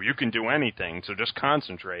Goku, you can do anything, so just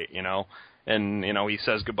concentrate," you know? And, you know, he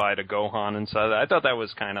says goodbye to Gohan and so I thought that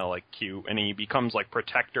was kind of, like, cute. And he becomes, like,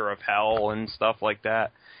 protector of hell and stuff like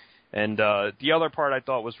that. And the other part I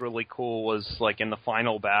thought was really cool was, like, in the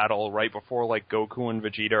final battle, right before, like, Goku and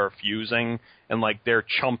Vegeta are fusing, and, like, their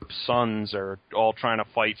chump sons are all trying to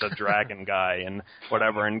fight the dragon guy and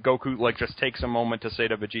whatever. And Goku, like, just takes a moment to say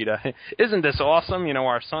to Vegeta, "Isn't this awesome? You know,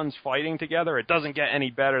 our sons fighting together? It doesn't get any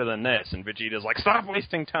better than this." And Vegeta's like, "Stop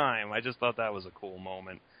wasting time." I just thought that was a cool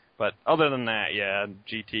moment. But other than that, yeah,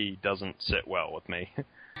 GT doesn't sit well with me.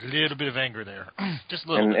 A little bit of anger there, just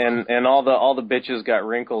a little. And all the bitches got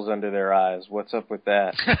wrinkles under their eyes. What's up with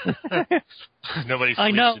that? Nobody.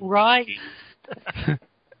 I know, right?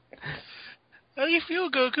 How do you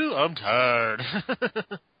feel, Goku? I'm tired.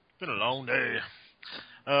 Been a long day.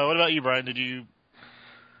 What about you, Brian? Did you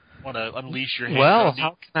want to unleash your hate? Well,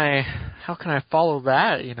 how can I follow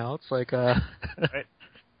that? You know, it's like right.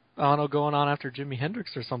 I don't know, going on after Jimi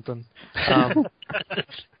Hendrix or something.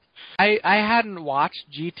 I hadn't watched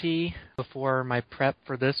GT before my prep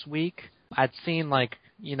for this week. I'd seen, like,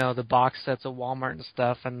 you know, the box sets at Walmart and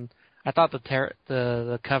stuff, and I thought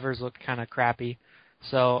the covers looked kind of crappy,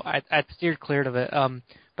 so I steered clear of it.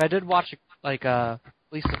 But I did watch, like, at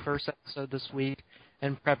least the first episode this week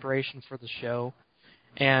in preparation for the show,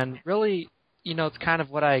 and really, you know, it's kind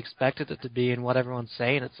of what I expected it to be and what everyone's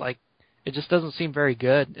saying. It's like, it just doesn't seem very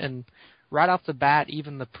good, and right off the bat,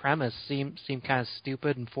 even the premise seemed kind of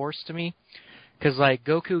stupid and forced to me, because, like,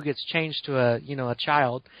 Goku gets changed to a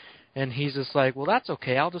child, and he's just like, well, that's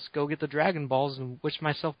okay, I'll just go get the Dragon Balls and wish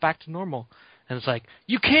myself back to normal. And it's like,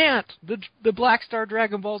 you can't! The Black Star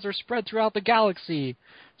Dragon Balls are spread throughout the galaxy.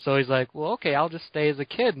 So he's like, well, okay, I'll just stay as a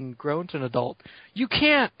kid and grow into an adult. You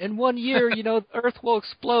can't! In 1 year, you know, the Earth will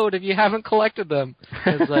explode if you haven't collected them.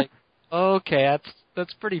 And it's like, okay,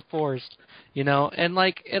 that's pretty forced, you know? And,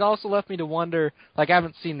 like, it also left me to wonder, like, I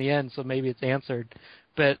haven't seen the end, so maybe it's answered,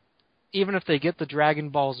 but even if they get the Dragon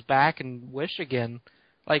Balls back and wish again,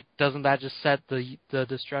 like, doesn't that just set the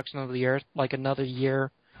destruction of the Earth, like, another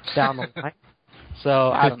year down the line? So,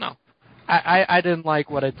 I don't know. I didn't like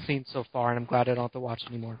what I'd seen so far, and I'm glad I don't have to watch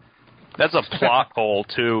anymore. That's a plot hole,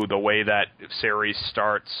 too, the way that series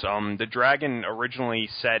starts. The dragon originally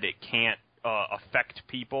said it can't affect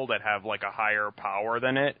people that have like a higher power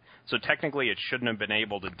than it. So technically, it shouldn't have been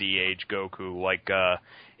able to de-age Goku. Like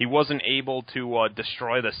he wasn't able to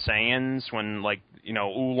destroy the Saiyans when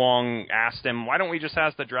Oolong asked him, "Why don't we just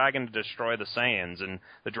ask the dragon to destroy the Saiyans?" And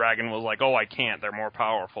the dragon was like, "Oh, I can't. They're more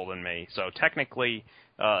powerful than me." So technically,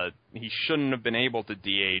 he shouldn't have been able to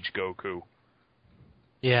de-age Goku.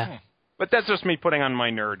 Yeah. But that's just me putting on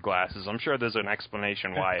my nerd glasses. I'm sure there's an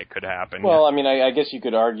explanation why it could happen. Well, I mean, I guess you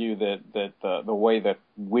could argue that the way that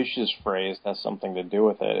wish is phrased has something to do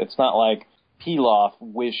with it. It's not like Pilaf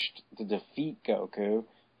wished to defeat Goku.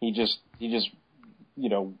 He just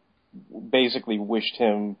basically wished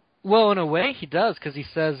him. Well, in a way, he does, because he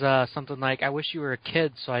says something like, "I wish you were a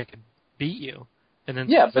kid so I could beat you." And then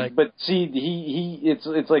yeah, but see,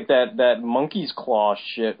 it's like that monkey's claw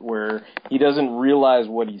shit where he doesn't realize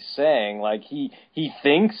what he's saying. Like he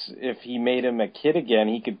thinks if he made him a kid again,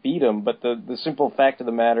 he could beat him. But the simple fact of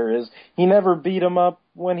the matter is, he never beat him up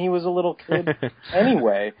when he was a little kid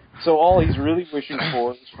anyway. So all he's really wishing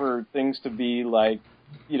for is for things to be like,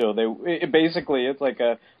 basically it's like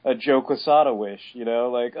a Joe Quesada wish,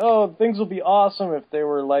 like, oh, things will be awesome if they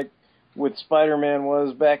were like what Spider-Man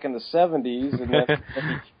was back in the 70s, and then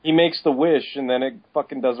he makes the wish, and then it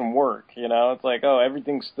fucking doesn't work, It's like, oh,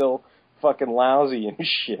 everything's still fucking lousy and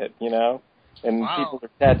shit, And people are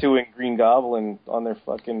tattooing Green Goblin on their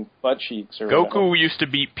fucking butt cheeks or Goku whatever. used to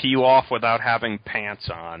beat Pilaf without having pants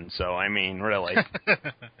on, so, I mean, really.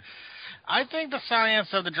 I think the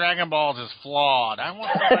science of the Dragon Balls is flawed. I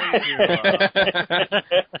want somebody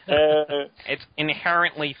to... It's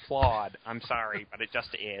inherently flawed. I'm sorry, but it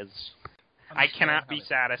just is. I cannot be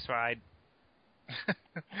satisfied.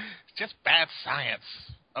 It's just bad science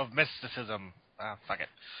of mysticism. Fuck it.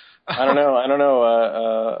 I don't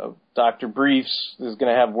know. Dr. Briefs is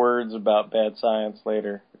going to have words about bad science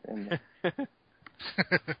later.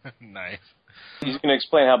 Nice. He's going to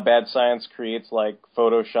explain how bad science creates, like,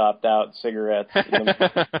 photoshopped out cigarettes in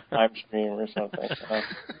the time stream or something.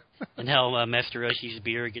 And how Master Roshi's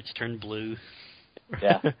beer gets turned blue.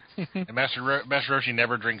 Yeah. And Master Roshi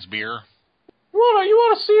never drinks beer. You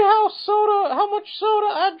want to see how much soda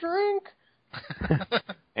I drink?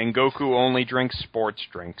 And Goku only drinks sports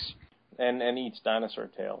drinks. And eats dinosaur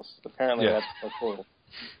tails. Apparently that's cool.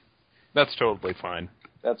 That's totally fine.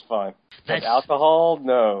 That's fine. But alcohol?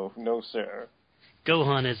 No, sir.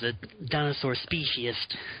 Gohan is a dinosaur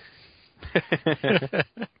speciesist.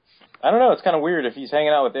 I don't know, it's kind of weird if he's hanging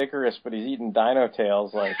out with Icarus, but he's eating dino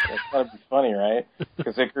tails. Like, that's gotta be funny, right?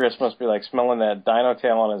 Because Icarus must be, like, smelling that dino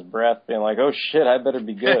tail on his breath, being like, oh shit, I better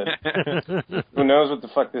be good. Who knows what the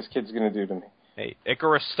fuck this kid's gonna do to me? Hey,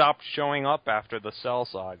 Icarus stopped showing up after the Cell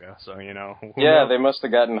Saga, so, Yeah, knows? they must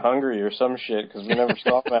have gotten hungry or some shit, because we never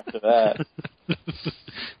saw him after that.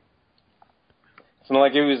 It's not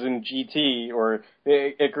like it was in GT, or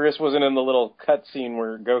Icarus wasn't in the little cutscene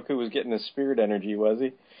where Goku was getting his spirit energy, was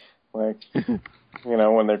he? Like,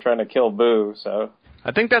 when they're trying to kill Boo, so.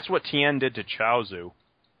 I think that's what Tien did to Chaozu.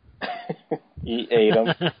 He ate him.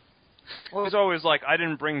 Well, he's always like, I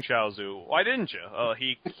didn't bring Chaozu. Why didn't you?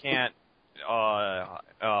 He can't, bye!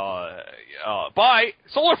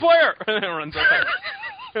 Solar flare! Runs up.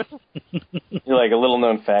 Like, a little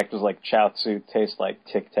known fact was like Chaozu tastes like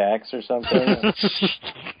Tic Tacs or something.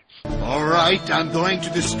 All right, I'm going to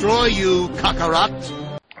destroy you, Kakarot.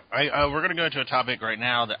 We're going to go into a topic right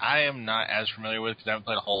now that I am not as familiar with because I haven't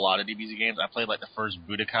played a whole lot of DBZ games. I played like the first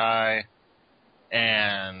Budokai,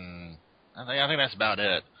 and I think that's about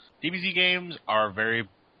it. DBZ games are very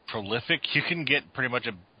prolific. You can get pretty much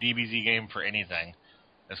a DBZ game for anything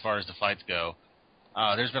as far as the fights go.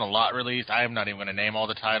 There's been a lot released. I am not even going to name all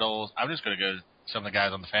the titles. I'm just going to go to some of the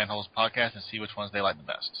guys on the Fanholes podcast and see which ones they like the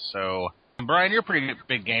best. So, Brian, you're a pretty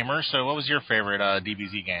big gamer, so what was your favorite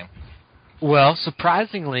DBZ game? Well,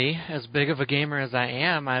 surprisingly, as big of a gamer as I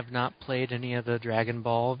am, I've not played any of the Dragon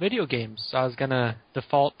Ball video games. So I was going to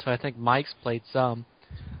default to, I think Mike's played some.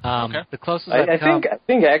 Okay. The closest I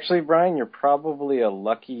think actually, Brian, you're probably a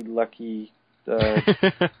lucky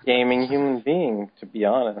gaming human being, to be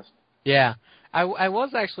honest. Yeah. I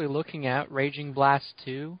was actually looking at Raging Blast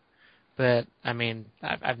 2, but, I mean,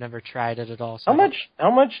 I've never tried it at all. So How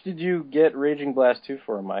much did you get Raging Blast 2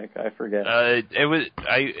 for, Mike? I forget.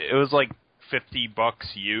 It was like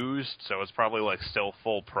 $50 used, so it's probably like still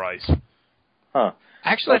full price. Huh.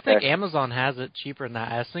 Actually, Okay. I think Amazon has it cheaper than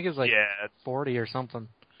that. I think it's like 40 or something.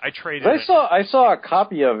 I traded I saw a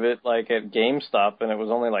copy of it like at GameStop, and it was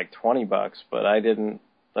only like $20, but I didn't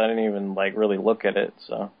even like really look at it.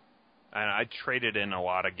 So. And I traded in a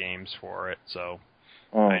lot of games for it, so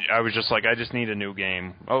Oh. I was just like, I just need a new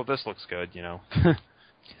game. Oh, this looks good,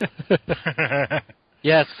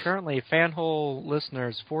 Yes, currently, Fanhole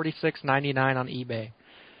listeners, $46.99 on eBay.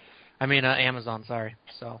 I mean, Amazon, sorry.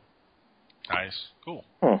 So. Nice. Cool.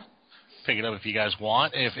 Huh. Pick it up if you guys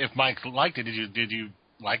want. If Mike liked it, did you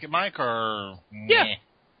like it, Mike, or Yeah. meh?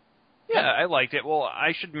 Yeah, I liked it. Well,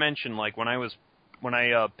 I should mention, like, when I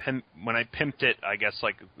pimped it, I guess,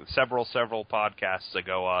 like, several podcasts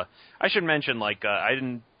ago, I should mention, like, I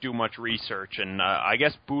didn't do much research, and I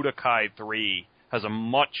guess Budokai 3 has a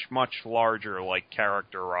much, much larger, like,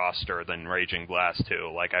 character roster than Raging Blast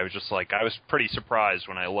 2. Like, I was pretty surprised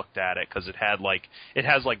when I looked at it, because it has,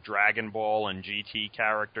 like, Dragon Ball and GT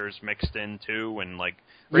characters mixed in, too, and, like...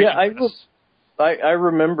 I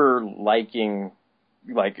remember liking...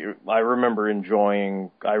 Like, I remember enjoying,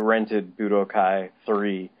 I rented Budokai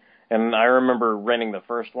 3, and I remember renting the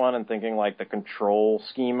first one and thinking, like, the control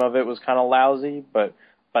scheme of it was kind of lousy, but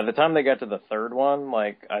by the time they got to the third one,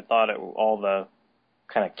 like, I thought all the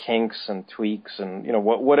kind of kinks and tweaks and, you know,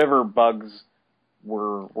 whatever bugs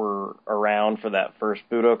were around for that first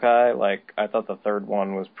Budokai, like, I thought the third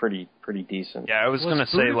one was pretty decent. Yeah, I was going to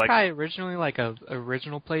say, like... Was Budokai originally, like, a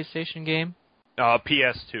original PlayStation game?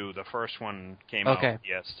 PS2. The first one came out on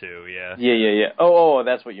PS2, yeah. Yeah. Oh,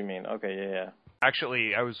 that's what you mean. Okay, yeah.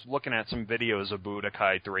 Actually, I was looking at some videos of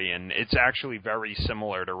Budokai 3, and it's actually very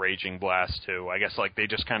similar to Raging Blast 2. I guess, like, they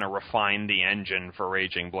just kind of refined the engine for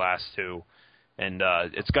Raging Blast 2. And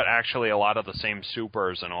it's got actually a lot of the same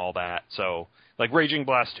supers and all that. So, like, Raging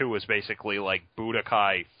Blast 2 is basically like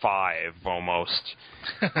Budokai 5, almost.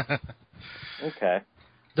 Okay.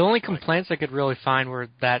 The only complaints I could really find were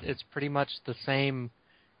that it's pretty much the same,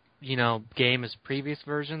 you know, game as previous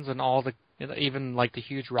versions, and all the, even like the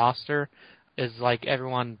huge roster is like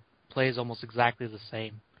everyone plays almost exactly the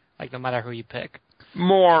same, like no matter who you pick.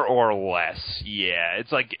 More or less, yeah.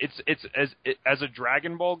 It's like as a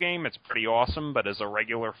Dragon Ball game, it's pretty awesome, but as a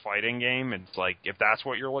regular fighting game, it's like if that's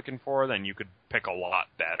what you're looking for, then you could pick a lot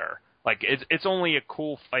better. Like it's only a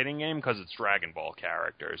cool fighting game because it's Dragon Ball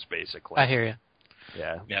characters, basically. I hear you.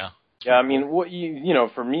 Yeah. Yeah, I mean, what you know,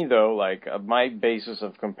 for me though, like my basis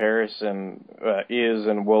of comparison is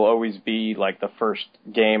and will always be like the first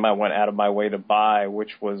game I went out of my way to buy,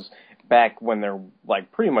 which was back when there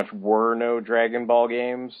like pretty much were no Dragon Ball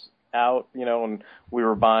games out, you know, and we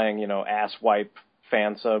were buying, you know, ass wipe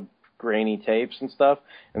fan sub grainy tapes and stuff,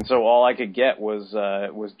 and so all I could get was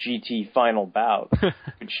GT Final Bout,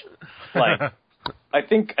 which like I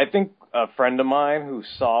think a friend of mine who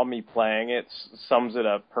saw me playing it sums it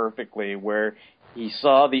up perfectly, where he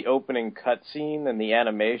saw the opening cutscene and the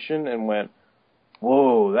animation and went,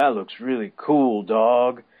 "Whoa, that looks really cool,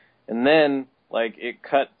 dog." And then, like, it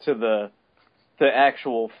cut to the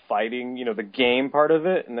actual fighting, you know, the game part of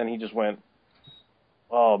it, and then he just went,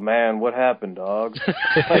 "Oh man, what happened, dog?"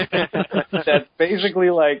 Like, that's basically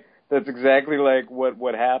like, that's exactly like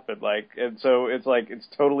what happened. Like, and so it's like, it's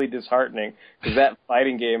totally disheartening because that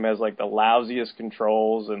fighting game has like the lousiest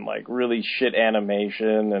controls and like really shit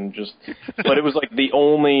animation and just, but it was like the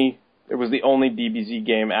only DBZ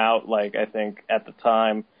game out, like, I think at the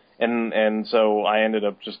time. And so I ended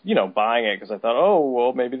up just, you know, buying it because I thought, oh,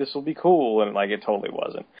 well, maybe this will be cool. And, like, it totally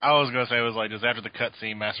wasn't. I was going to say, it was like, just after the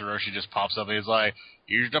cutscene, Master Roshi just pops up and he's like,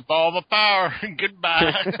 used up all the power.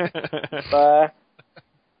 Goodbye. Bye.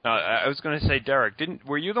 I was going to say, Derek,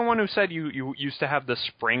 were you the one who said you used to have the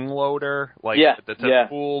spring loader, like to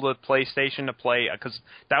pull the PlayStation to play? Because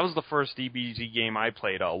that was the first DBZ game I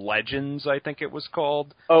played, Legends, I think it was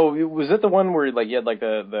called. Oh, was it the one where like you had like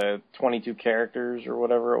the 22 characters or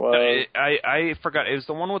whatever it was? I forgot. It was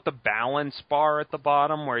the one with the balance bar at the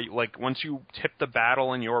bottom, where like once you tipped the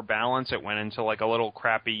battle in your balance, it went into like a little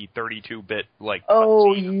crappy 32-bit like.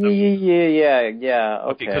 Oh yeah.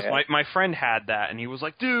 Okay. Because my friend had that, and he was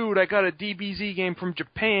like, dude, I got a DBZ game from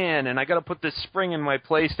Japan, and I got to put this spring in my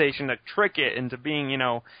PlayStation to trick it into being, you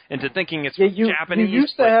know, into thinking it's Japanese. You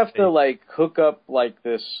used to have to, like, hook up, like,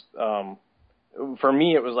 this, for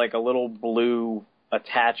me, it was like a little blue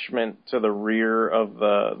attachment to the rear of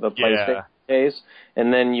the PlayStation case,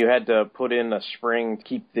 and then you had to put in a spring to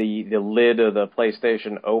keep the lid of the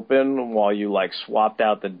PlayStation open while you, like, swapped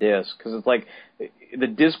out the disc, because it's like, the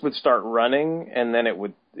disc would start running, and then it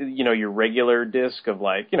would, you know, your regular disc of,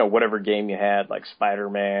 like, you know, whatever game you had, like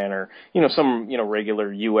Spider-Man or, you know, some, you know,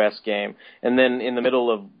 regular US game. And then in the middle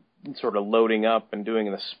of sort of loading up and doing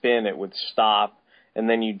the spin, it would stop, and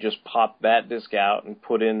then you just pop that disc out and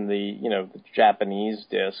put in the, you know, the Japanese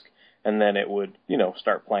disc, and then it would, you know,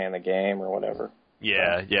 start playing the game or whatever.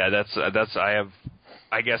 Yeah, that's I have,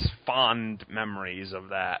 I guess, fond memories of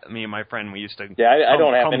that. Me and my friend, we used to. Yeah, I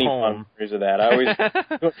don't have any fond memories of that. I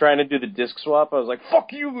always trying to do the disc swap. I was like,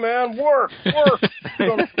 "Fuck you, man! Work."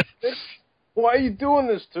 Why are you doing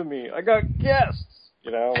this to me? I got guests.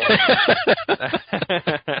 You know?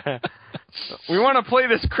 We want to play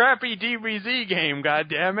this crappy DBZ game,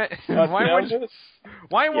 goddammit.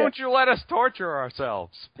 Why won't you let us torture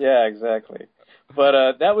ourselves? Yeah, exactly.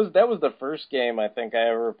 But that was the first game I think I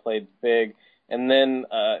ever played big. And then,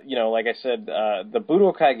 like I said, the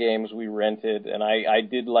Budokai games we rented, and I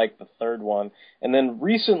did like the third one. And then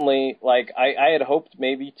recently, like, I had hoped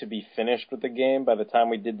maybe to be finished with the game by the time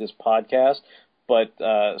we did this podcast, but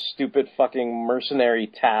stupid fucking mercenary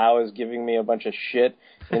Tao is giving me a bunch of shit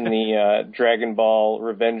in the Dragon Ball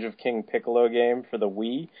Revenge of King Piccolo game for the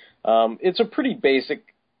Wii. It's a pretty basic,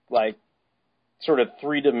 like, sort of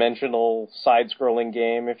three-dimensional side-scrolling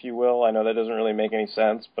game, if you will. I know that doesn't really make any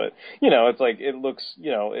sense, but, it's like, it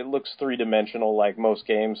looks three-dimensional like most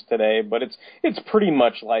games today, but it's pretty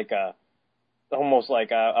much like almost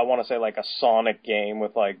like I want to say like a Sonic game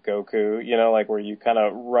with like Goku, like where you kind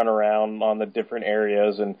of run around on the different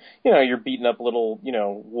areas and, you're beating up little,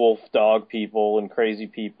 wolf dog people and crazy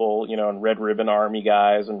people, and Red Ribbon Army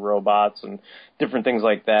guys and robots and different things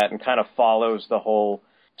like that, and kind of follows the whole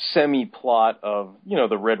semi-plot of,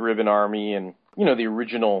 the Red Ribbon Army and, the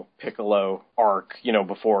original Piccolo arc,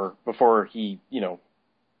 before he,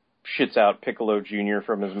 shits out Piccolo Jr.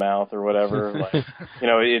 from his mouth or whatever. Like,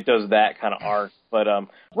 it does that kind of arc. But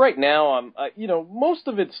right now, I'm, most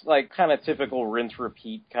of it's like kind of typical rinse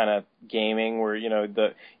repeat kind of gaming where,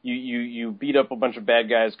 you beat up a bunch of bad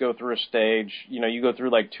guys, go through a stage, you go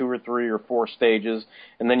through like 2 or 3 or 4 stages,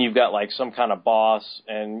 and then you've got like some kind of boss,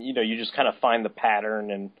 and, you just kind of find the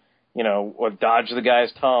pattern and, or dodge the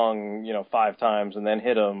guy's tongue, 5 times and then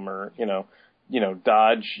hit him, or,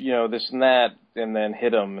 dodge, this and that, and then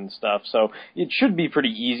hit him and stuff. So it should be pretty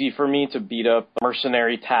easy for me to beat up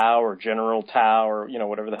Mercenary Tao or General Tao or,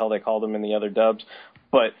 whatever the hell they called him in the other dubs.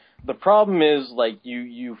 But the problem is, like,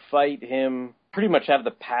 you fight him, pretty much have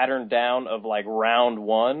the pattern down of, like, round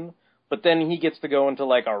 1, but then he gets to go into,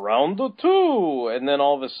 like, a round 2, and then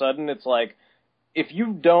all of a sudden it's like, if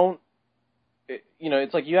you don't,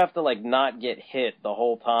 it's like you have to, like, not get hit the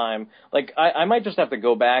whole time. Like, I might just have to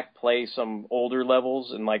go back, play some older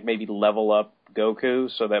levels, and, like, maybe level up Goku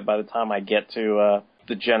so that by the time I get to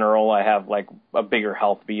the General, I have, like, a bigger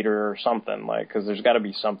health beater or something, like, because there's got to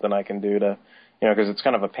be something I can do to, because it's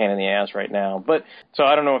kind of a pain in the ass right now. But, so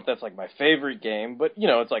I don't know if that's, like, my favorite game, but,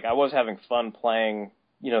 it's like I was having fun playing,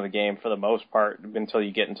 the game for the most part until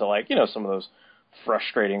you get into, like, some of those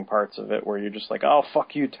frustrating parts of it where you're just like, oh,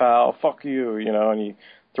 fuck you, Tao, fuck you, and you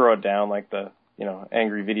throw it down like the,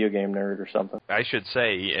 angry video game nerd or something. I should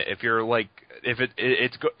say, if you're like,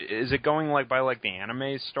 is it going like by like the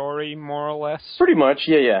anime story more or less? Pretty much,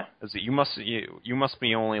 yeah. Is it, you must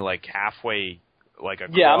be only like halfway like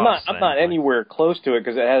across. Yeah, I'm not anywhere close to it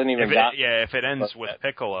because it hasn't even got. Yeah, if it ends with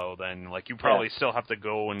Piccolo, then like you probably still have to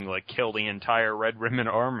go and like kill the entire Red Ribbon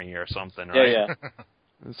Army or something, right? Yeah.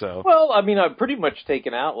 So. Well, I mean, I've pretty much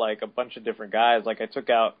taken out like a bunch of different guys. Like I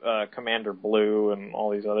took out Commander Blue and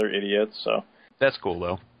all these other idiots. So that's cool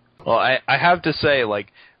though. Well, I have to say,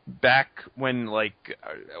 like back when like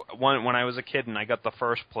when I was a kid and I got the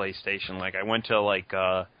first PlayStation, like I went to like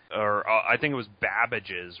I think it was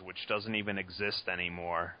Babbage's, which doesn't even exist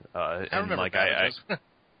anymore. I remember Babbage's.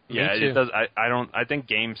 Yeah, it does. I think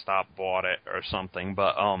GameStop bought it or something,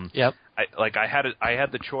 but Yep. I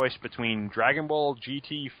had the choice between Dragon Ball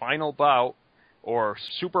GT Final Bout or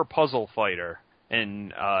Super Puzzle Fighter,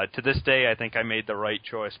 and to this day I think I made the right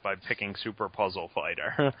choice by picking Super Puzzle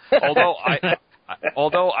Fighter.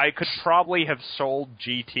 Although I could probably have sold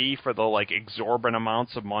GT for the like exorbitant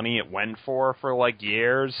amounts of money it went for like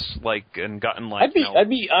years, like and gotten like.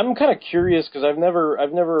 I'm kind of curious because I've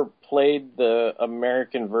never played the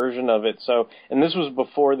American version of it. So, and this was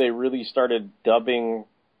before they really started dubbing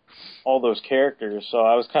all those characters. So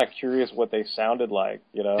I was kind of curious what they sounded like.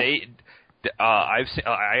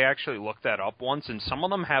 I actually looked that up once, and some of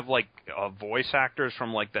them have like voice actors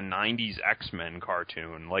from like the '90s X-Men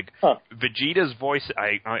cartoon. Like Vegeta's voice,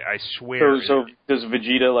 I swear. So does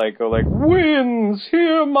Vegeta like go like "Winds,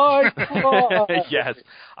 hear my cry"? Yes,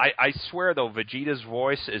 I swear though, Vegeta's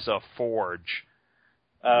voice is a Forge.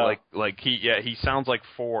 Like he sounds like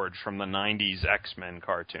Forge from the '90s X-Men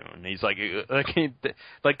cartoon. He's like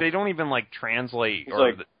they don't even like translate He's or.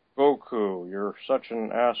 Like, Goku, you're such an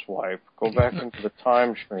asswipe. Go back into the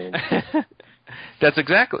time stream. That's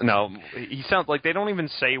exactly he sounds like they don't even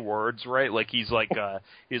say words right. Like he's like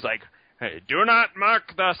hey, do not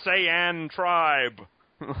mock the Saiyan tribe.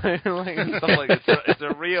 Like stuff like it's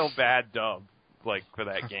a real bad dub like for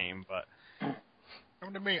that game, but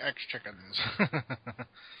come to me, X chickens.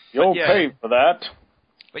 You'll pay for that.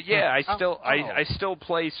 But yeah, I still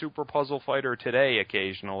play Super Puzzle Fighter today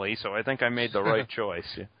occasionally, so I think I made the right choice.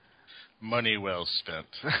 Yeah. Money well spent.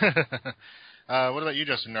 What about you,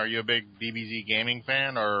 Justin? Are you a big DBZ gaming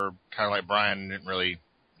fan, or kind of like Brian, didn't really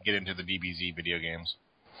get into the DBZ video games?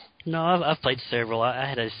 No, I've played several. I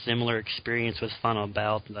had a similar experience with Final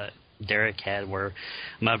Bout that Derek had, where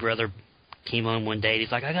my brother came home one day and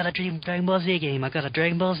he's like, I got a Dragon Ball Z game. I got a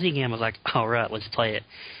Dragon Ball Z game. I was like, all right, let's play it.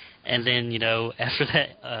 And then, after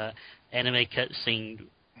that anime cutscene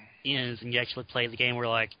ends and you actually play the game, we're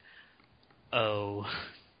like, oh,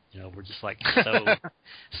 we're just like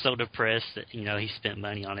so depressed that, he spent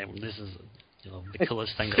money on it. This is the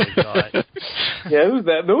coolest thing that we got. Yeah, it was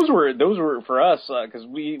that. Those were for us because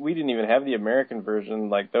we didn't even have the American version.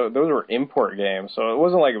 Like those were import games, so it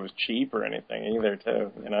wasn't like it was cheap or anything either.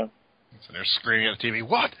 Too, So they're screaming at the TV,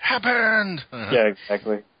 "What happened?" Yeah,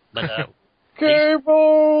 exactly. But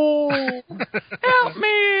Cable, help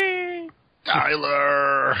me,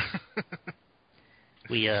 Tyler.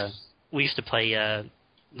 we used to play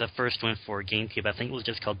the first one for GameCube. I think it was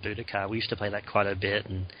just called Budokai. We used to play that quite a bit,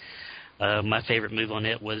 and my favorite move on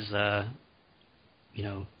it was,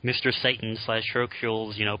 Mr. Satan /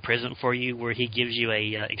 Hercules, present for you, where he gives you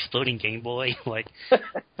a exploding Game Boy. Like,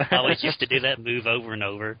 I always used to do that move over and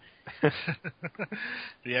over.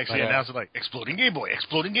 He actually announced it like, exploding Game Boy,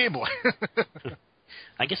 exploding Game Boy.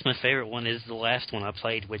 I guess my favorite one is the last one I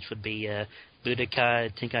played, which would be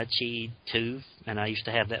Budokai Tenkaichi 2, and I used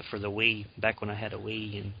to have that for the Wii, back when I had a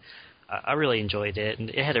Wii, and I really enjoyed it,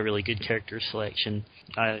 and it had a really good character selection.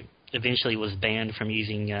 I eventually was banned from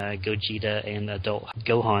using Gogeta and Adult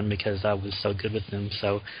Gohan because I was so good with them,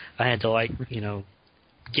 so I had to,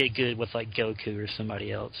 get good with, Goku or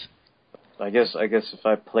somebody else. I guess if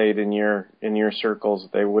I played in your circles,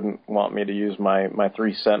 they wouldn't want me to use my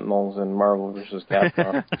 3 Sentinels in Marvel vs.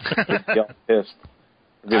 Capcom. They'd be all pissed.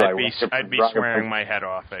 I'd be swearing my head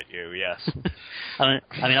off at you, yes. I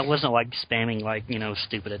wasn't spamming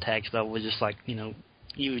stupid attacks, but I was just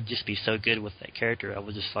you would just be so good with that character. I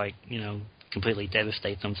would just completely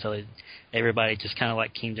devastate them. So everybody just kind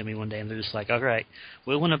of came to me one day and they're just like, all right,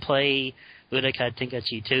 we want to play Budokai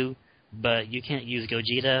Tenkaichi 2, but you can't use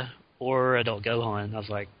Gogeta or Adult Gohan. I was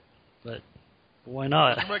like, but why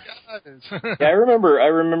not? Oh my God. Yeah, I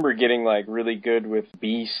remember getting really good with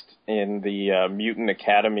Beast in the Mutant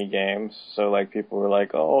Academy games. So people were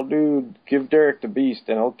like, "Oh, dude, give Derek the Beast,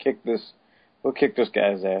 and he'll kick this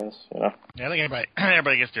guy's ass." Yeah, I think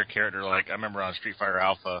everybody gets their character. I remember on Street Fighter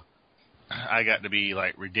Alpha, I got to be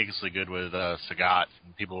ridiculously good with Sagat,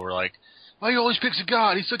 and people were like, "Why you always pick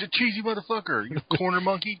Sagat? He's such a cheesy motherfucker, you corner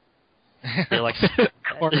monkey." They're like,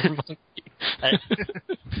 corner monkey.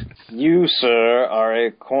 You, sir, are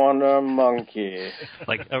a corner monkey.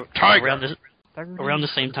 Around the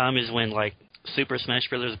same time as when Super Smash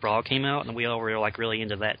Bros. Brawl came out, and we all were really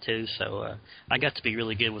into that too. So I got to be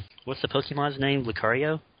really good with what's the Pokemon's name,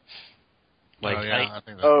 Lucario. I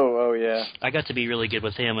think that. Oh yeah. I got to be really good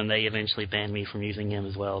with him, and they eventually banned me from using him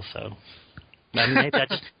as well. So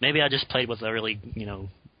maybe I just played with a really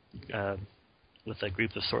with a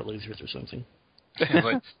group of sore losers or something.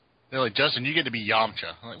 They're like, Justin, you get to be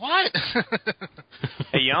Yamcha. I'm like, what?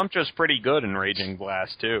 Hey, Yamcha's pretty good in Raging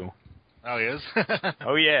Blast, too. Oh, he is?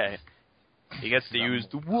 Oh, yeah. He gets to use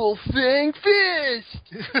the Wolf Fang Fist!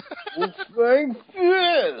 Wolf Fang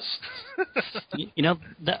Fist!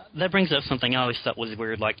 That brings up something I always thought was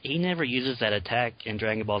weird. He never uses that attack in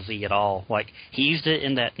Dragon Ball Z at all. He used it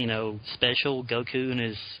in that, special Goku and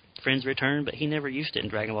his friends return, but he never used it in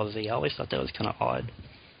Dragon Ball Z. I always thought that was kind of odd.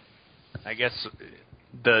 I guess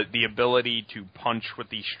the ability to punch with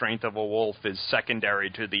the strength of a wolf is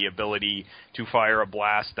secondary to the ability to fire a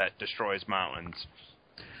blast that destroys mountains.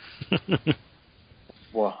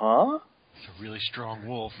 Well, huh? It's a really strong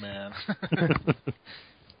wolf, man.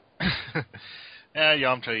 Yeah,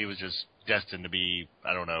 Yamcha, he was just destined to be,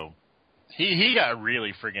 I don't know. He got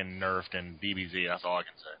really friggin' nerfed in DBZ, that's all I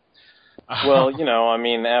can say. Well,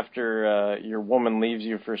 after your woman leaves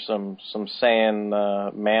you for some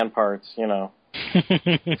Saiyan man parts,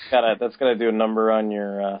 that's gotta do a number on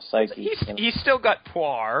your psyche. He's still got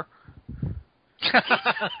Poir.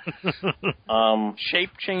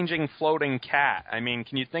 Shape-changing floating cat. Can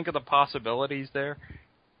you think of the possibilities there?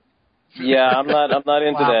 Yeah, I'm not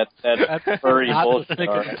into that furry bullshit.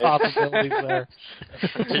 Possibilities there.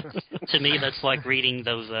 To me, that's like reading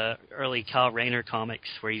those early Kyle Rayner comics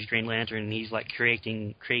where he's Green Lantern and he's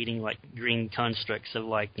creating green constructs of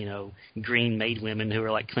green maid women who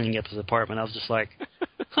are cleaning up his apartment. I was just like,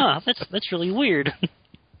 that's really weird.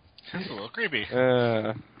 That's a little creepy.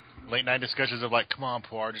 Late night discussions of come on,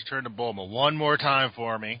 Poir, just turn to Bulma one more time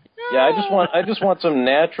for me. Yeah, I just want some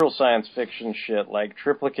natural science fiction shit like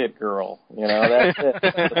Triplicate Girl. You know, that's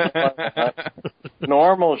it.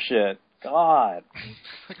 Normal shit. God.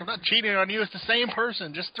 Like, I'm not cheating on you. It's the same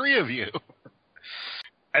person. Just 3 of you.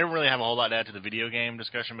 I don't really have a whole lot to add to the video game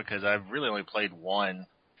discussion because I've really only played one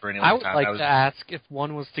for any I long would time. like to ask, if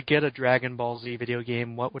one was to get a Dragon Ball Z video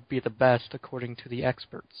game, what would be the best according to the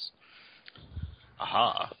experts?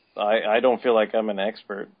 Aha. I don't feel like I'm an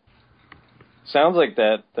expert. Sounds like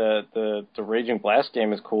the Raging Blast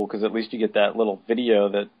game is cool because at least you get that little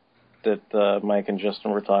video that Mike and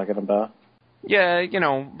Justin were talking about. Yeah, you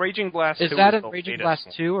know, Raging Blast 2 is that the Raging latest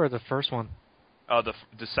Blast 2 or the first one?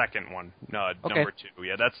 The second one. No, okay. Number 2.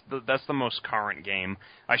 Yeah, that's the most current game.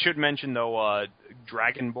 I should mention though,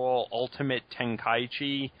 Dragon Ball Ultimate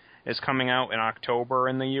Tenkaichi is coming out in October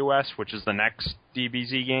in the US, which is the next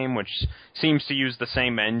DBZ game, which seems to use the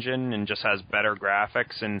same engine and just has better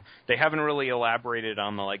graphics. And they haven't really elaborated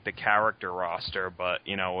on the character roster, but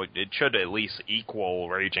you know, it should at least equal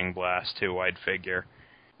Raging Blast 2, I'd figure.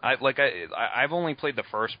 I've only played the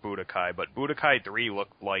first Budokai, but Budokai 3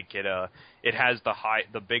 looked like it has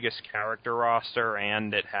the biggest character roster,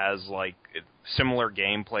 and it has similar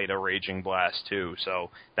gameplay to Raging Blast 2. So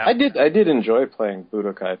I did enjoy playing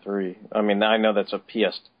Budokai 3. I mean, I know that's a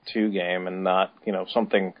PS2 game and not, you know,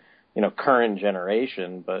 something, you know, current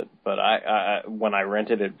generation, but I when I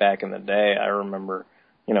rented it back in the day, I remember,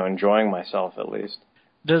 you know, enjoying myself at least.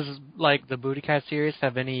 Does the Budokai series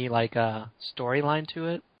have any storyline to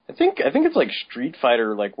it? I think it's like Street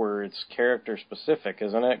Fighter, where it's character specific,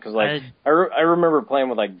 isn't it? Because I remember playing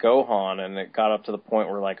with Gohan, and it got up to the point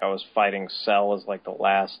where I was fighting Cell as the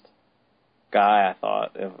last guy. I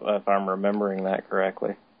thought, if I'm remembering that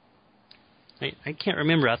correctly. I can't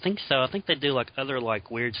remember. I think so. I think they do other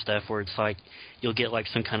weird stuff where it's you'll get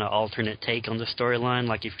some kind of alternate take on the storyline.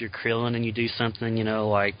 Like if you're Krillin and you do something, you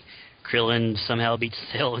know, Krillin somehow beats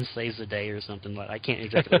Cell and saves the day or something. I can't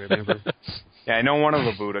exactly remember. Yeah, I know one of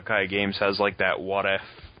the Budokai games has that what if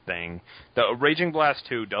thing. The Raging Blast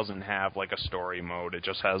 2 doesn't have a story mode. It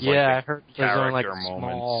just has I heard character only,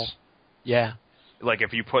 moments. Small... Yeah.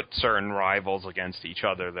 If you put certain rivals against each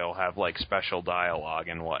other, they'll have special dialogue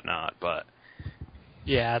and whatnot. But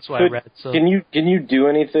yeah, that's what I read. So can you do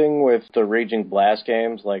anything with the Raging Blast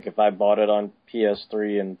games? If I bought it on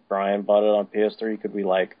PS3 and Brian bought it on PS3, could we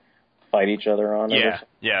fight each other on it?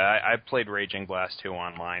 Yeah. I played Raging Blast 2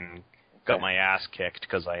 online and got my ass kicked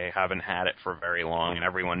because I haven't had it for very long, and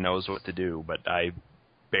everyone knows what to do, but I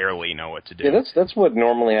barely know what to do. Yeah, that's what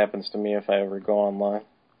normally happens to me if I ever go online.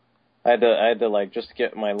 I had to just to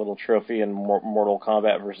get my little trophy in Mortal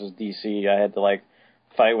Kombat versus DC, I had to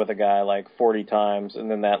fight with a guy 40 times, and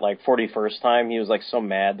then that 41st time he was so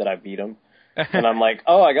mad that I beat him. And I'm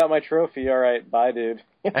oh, I got my trophy, all right, bye dude.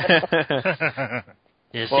 Yeah,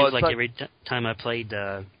 it seems every time I played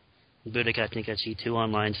Budokai Tenkaichi 2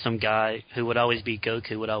 online, some guy who would always beat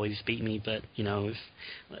Goku would always beat me, but, you know, if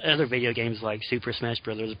other video games like Super Smash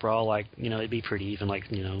Bros. Brawl, you know, it'd be pretty even,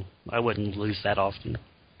 you know, I wouldn't lose that often.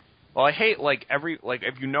 Well, I hate,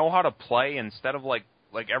 if you know how to play, instead of,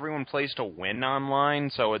 everyone plays to win online,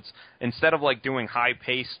 so it's, instead of, doing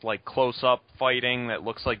high-paced, close-up fighting that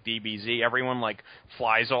looks like DBZ, everyone,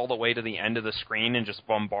 flies all the way to the end of the screen and just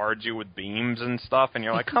bombards you with beams and stuff, and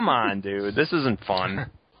you're like, come on, dude, this isn't fun.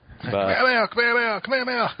 But, come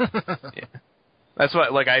here. Yeah. That's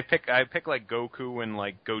what, I pick Goku and,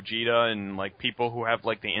 Gogeta and, people who have,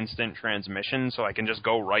 the instant transmission, so I can just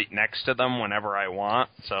go right next to them whenever I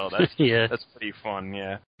want, so that's, yeah. That's pretty fun,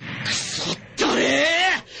 yeah.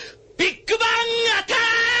 Big Bang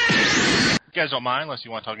Attack! You guys don't mind, unless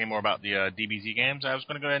you want to talk any more about the DBZ games, I was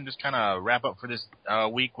going to go ahead and just kind of wrap up for this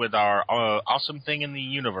week with our Awesome Thing in the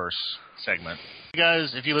Universe segment. You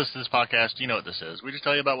guys, if you listen to this podcast, you know what this is. We just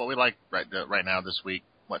tell you about what we like right now this week,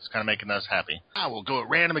 what's kind of making us happy. We'll go at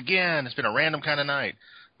random again. It's been a random kind of night.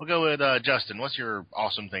 We'll go with Justin. What's your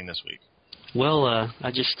awesome thing this week? Well,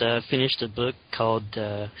 I just finished a book called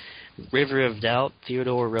River of Doubt,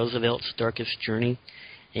 Theodore Roosevelt's Darkest Journey.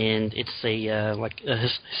 And it's a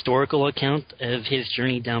historical account of his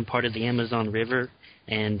journey down part of the Amazon River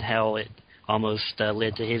and how it almost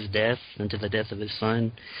led to his death and to the death of his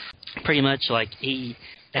son. Pretty much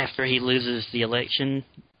after he loses the election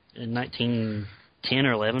in 1910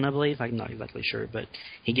 or 11, I believe, I'm not exactly sure, but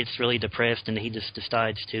he gets really depressed and he just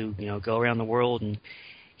decides to, you know, go around the world, and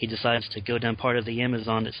he decides to go down part of the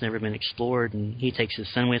Amazon that's never been explored, and he takes his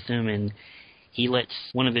son with him, and he lets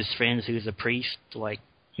one of his friends who's a priest,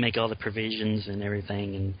 make all the provisions and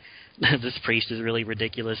everything, and this priest is really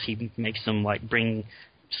ridiculous. He makes them bring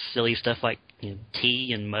silly stuff like, you know,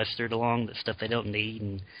 tea and mustard along, that stuff they don't need,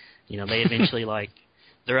 and you know, they eventually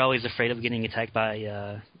they're always afraid of getting attacked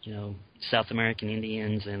by South American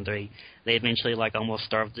Indians, and they eventually almost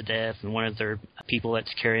starve to death, and one of their people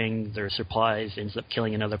that's carrying their supplies ends up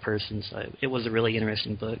killing another person. So it was a really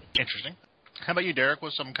interesting book. Interesting. How about you, Derek?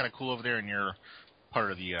 What's something kind of cool over there in your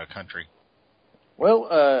part of the country? Well,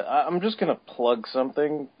 I'm just going to plug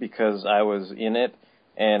something because I was in it,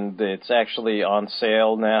 and it's actually on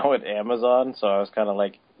sale now at Amazon, so I was kind of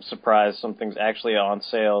surprised something's actually on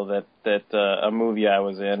sale that a movie I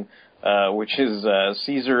was in, which is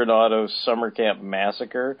Caesar and Otto's Summer Camp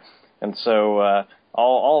Massacre. And so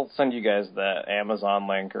I'll send you guys the Amazon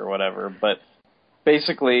link or whatever, but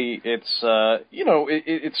basically it's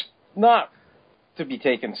it's not to be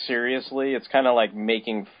taken seriously. It's kind of like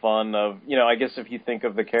making fun of, I guess if you think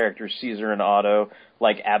of the characters Caesar and Otto,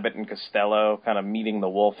 like Abbott and Costello, kind of meeting the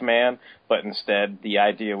Wolfman, but instead the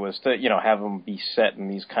idea was to, have them be set in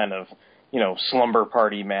these kind of, slumber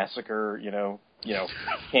party massacre,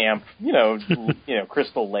 camp,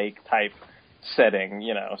 Crystal Lake type setting,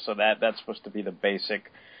 so that's supposed to be the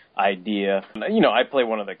basic idea. I play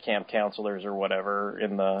one of the camp counselors or whatever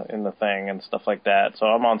in the thing and stuff like that. So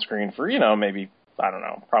I'm on screen for, maybe, I don't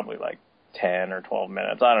know, probably 10 or 12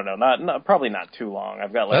 minutes. I don't know, not probably not too long.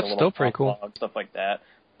 I've got that's a little still pretty cool stuff like that.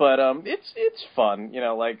 But it's fun,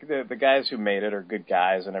 the guys who made it are good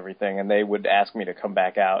guys and everything, and they would ask me to come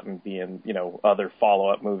back out and be in, other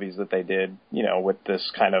follow-up movies that they did, with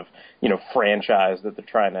this kind of, franchise that they're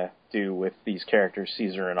trying to do with these characters,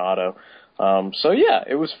 Caesar and Otto. So yeah,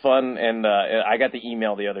 it was fun, and I got the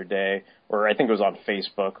email the other day, or I think it was on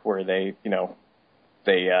Facebook, where they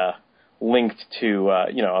linked to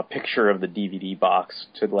a picture of the DVD box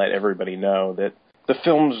to let everybody know that the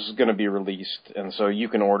film's going to be released, and so you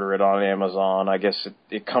can order it on Amazon. I guess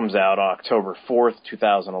it comes out October 4th,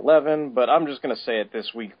 2011, but I'm just going to say it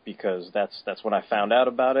this week because that's when I found out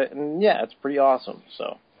about it, and yeah, it's pretty awesome.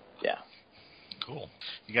 So yeah. Cool.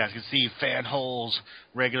 You guys can see Fanholes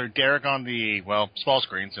regular Derek on the, small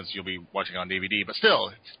screen since you'll be watching on DVD, but still,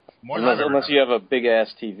 it's more unless you have a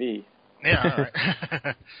big-ass TV. Yeah, all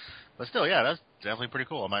right. But still, yeah, that's definitely pretty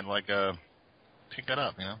cool. I might pick that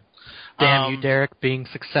up, Damn you, Derek, being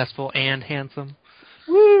successful and handsome.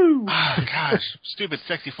 Woo! Oh, gosh, stupid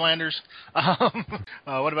sexy Flanders.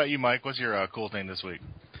 What about you, Mike? What's your cool thing this week?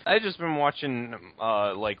 I've just been watching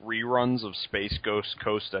reruns of Space Ghost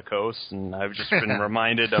Coast to Coast, and I've just been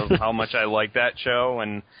reminded of how much I like that show.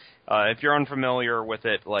 And if you're unfamiliar with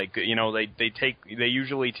it, they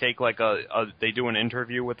usually take they do an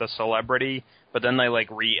interview with a celebrity, but then they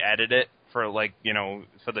re-edit it for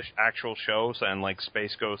for the actual show, and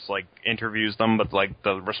Space Ghost interviews them, but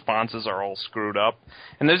the responses are all screwed up.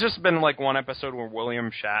 And there's just been one episode where William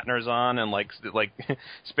Shatner's on, and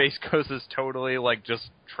Space Ghost is totally just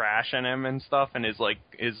trashing him and stuff, and his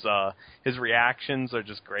reactions are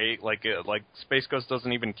just great. Space Ghost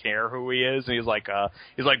doesn't even care who he is, and he's like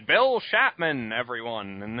Bill Shatman,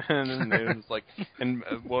 everyone, and it's and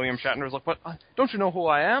William Shatner's like, what? Don't you know who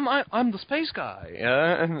I am? I'm the space guy.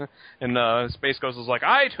 And Space Ghost is like,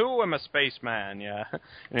 I too am a spaceman, yeah.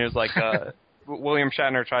 And he was like, William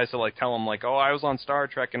Shatner tries to tell him oh, I was on Star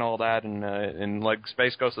Trek and all that, and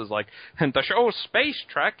Space Ghost is like, and the show Space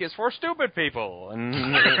Trek is for stupid people, and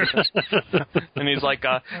and he's like,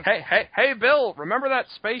 hey Bill, remember that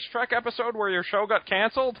Space Trek episode where your show got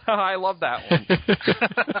canceled? I love that one.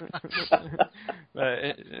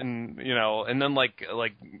 And then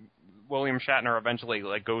William Shatner eventually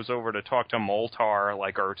goes over to talk to Moltar,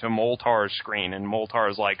 or to Moltar's screen, and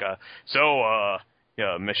Moltar's like,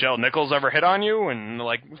 yeah, Michelle Nichols ever hit on you? And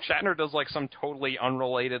Shatner does some totally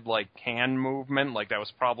unrelated hand movement, that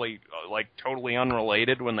was probably totally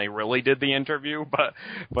unrelated when they really did the interview, but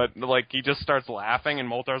he just starts laughing,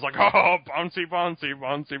 and Moltar's like, oh, bouncy, bouncy,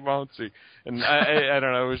 bouncy, bouncy, and I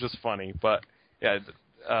don't know, it was just funny, but yeah,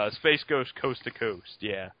 Space Ghost Coast to Coast,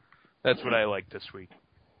 yeah, that's what I like this week.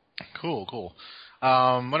 Cool.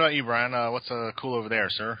 What about you, Brian? What's cool over there,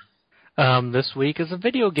 sir? This week is a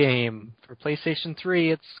video game for PlayStation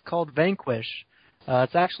 3. It's called Vanquish.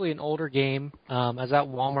 It's actually an older game. I was at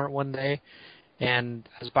Walmart one day, and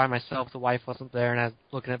I was by myself. The wife wasn't there, and I was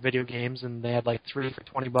looking at video games, and they had 3 for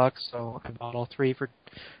 $20, so I bought all 3 for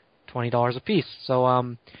 $20 a piece. So,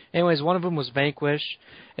 anyways, one of them was Vanquish.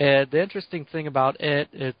 The interesting thing about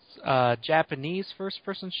it's a Japanese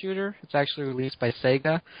first-person shooter. It's actually released by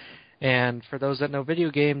Sega. And for those that know video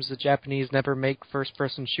games, the Japanese never make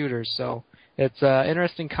first-person shooters. So it's an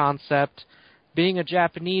interesting concept. Being a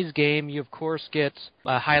Japanese game, you, of course, get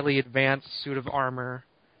a highly advanced suit of armor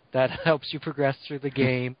that helps you progress through the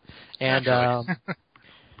game. And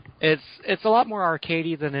it's a lot more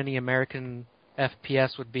arcadey than any American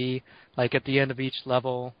FPS would be. Like at the end of each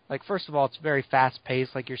level, like first of all, it's very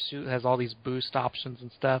fast-paced. Like your suit has all these boost options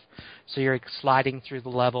and stuff, so you're like, sliding through the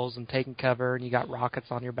levels and taking cover, and you got rockets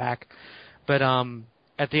on your back. But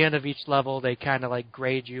at the end of each level, they kind of like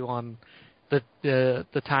grade you on the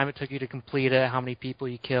time it took you to complete it, how many people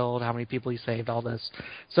you killed, how many people you saved, all this.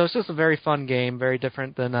 So it's just a very fun game, very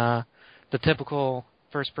different than the typical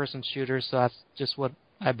first-person shooters. So that's just what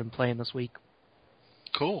I've been playing this week.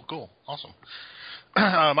 Cool, awesome.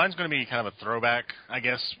 Mine's going to be kind of a throwback, I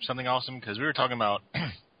guess, something awesome, because we were talking about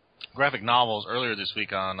graphic novels earlier this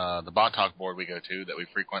week on the Bot Talk board we go to that we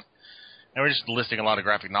frequent, and we're just listing a lot of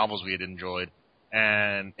graphic novels we had enjoyed,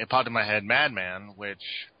 and it popped in my head Madman, which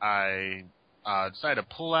I decided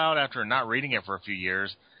to pull out after not reading it for a few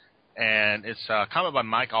years, and it's a comic by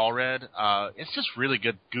Mike Allred. It's just really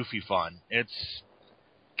good, goofy fun. It's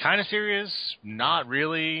kind of serious, not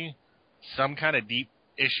really. Some kind of deep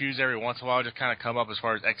issues every once in a while just kind of come up as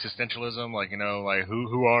far as existentialism, like, like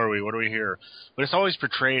who are we, what are we here? But it's always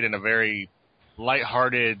portrayed in a very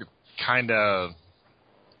lighthearted kind of.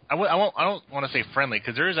 I don't want to say friendly,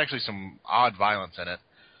 because there is actually some odd violence in it,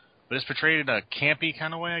 but it's portrayed in a campy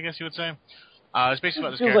kind of way, I guess you would say. It's basically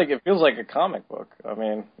about this character. It feels like a comic book. I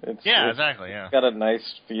mean, it's exactly. Yeah, got a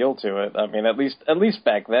nice feel to it. I mean, at least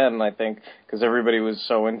back then, I think, because everybody was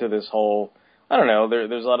so into this whole. I don't know,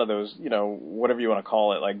 there's a lot of those, whatever you want to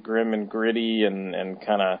call it, like grim and gritty and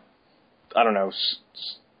kind of, I don't know,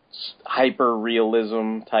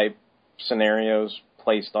 hyper-realism type scenarios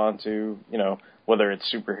placed onto, whether it's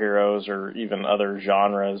superheroes or even other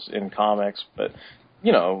genres in comics. But,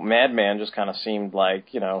 Madman just kind of seemed like,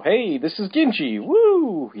 hey, this is Ginchi,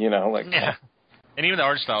 woo, like... Yeah. And even the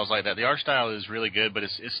art style is like that. The art style is really good, but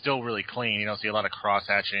it's still really clean. You don't see a lot of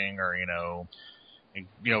cross-hatching or,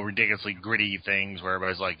 ridiculously gritty things where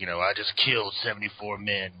everybody's like, I just killed 74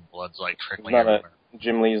 men. Blood's like trickling everywhere.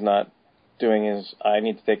 Jim Lee's not doing his I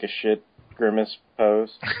need to take a shit grimace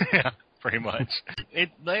pose. Yeah, pretty much.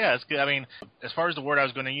 It's good. I mean, as far as the word I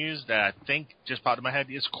was going to use that I think just popped in my head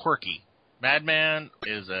is quirky. Madman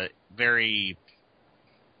is a very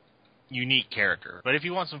unique character. But if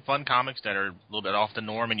you want some fun comics that are a little bit off the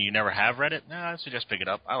norm and you never have read it, I suggest pick it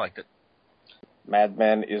up. I liked it.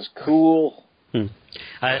 Madman is cool.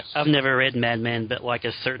 I've never read Madman, but like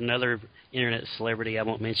a certain other internet celebrity I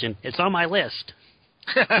won't mention, it's on my list.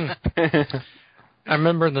 I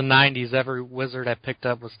remember in the 90s, every wizard I picked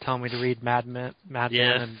up was telling me to read Madman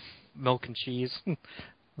and Milk and Cheese. I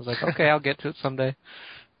was like, okay, I'll get to it someday.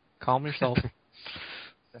 Calm yourself.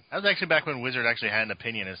 That was actually back when Wizard actually had an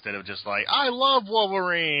opinion instead of just like, I love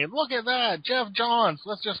Wolverine. Look at that, Jeff Johns.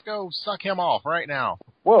 Let's just go suck him off right now.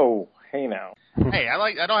 Whoa, hey now. Hey, I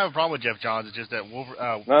don't have a problem with Jeff Johns. It's just that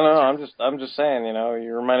No, I'm just saying,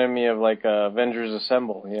 you reminded me of like Avengers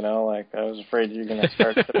Assemble, like I was afraid you're gonna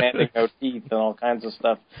start demanding no teeth and all kinds of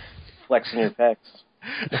stuff, flexing your pecs.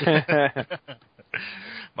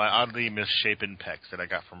 My oddly misshapen pecs that I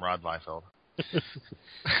got from Rod Liefeld.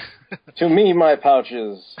 To me, my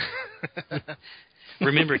pouches.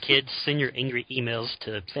 Remember, kids, send your angry emails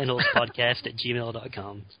to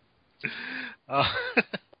fanholespodcast@gmail.com.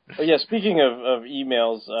 But yeah, speaking of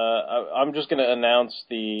emails, I'm just going to announce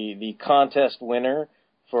the contest winner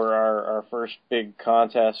for our first big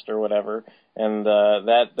contest or whatever, and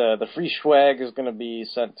the free swag is going to be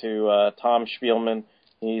sent to Tom Spielman.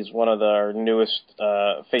 He's one of our newest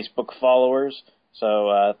Facebook followers.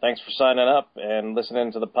 So thanks for signing up and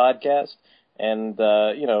listening to the podcast. And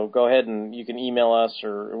go ahead and you can email us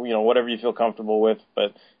or whatever you feel comfortable with,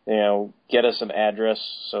 but get us an address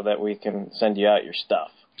so that we can send you out your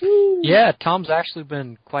stuff. Yeah, Tom's actually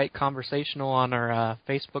been quite conversational on our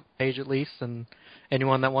Facebook page at least, and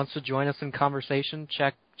anyone that wants to join us in conversation,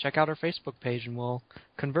 check out our Facebook page and we'll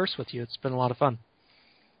converse with you. It's been a lot of fun.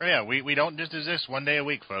 Oh, yeah, we don't just exist one day a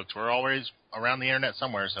week, folks. We're always around the internet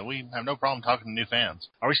somewhere, so we have no problem talking to new fans.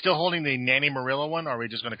 Are we still holding the Nanny Marilla one, or are we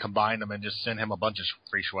just going to combine them and just send him a bunch of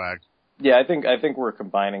free swag? Yeah, I think we're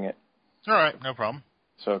combining it. All right, no problem.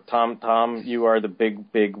 So, Tom, you are the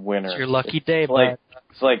big winner. It's your lucky day, bud.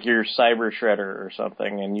 It's like your cyber shredder or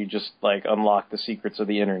something, and you just, unlock the secrets of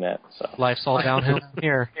the internet. So life's all downhill from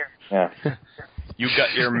here. Yeah. You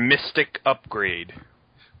got your mystic upgrade.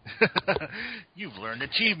 You've learned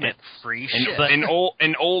achievement. Free shit.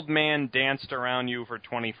 An old man danced around you for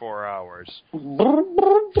 24 hours.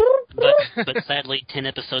 But sadly, 10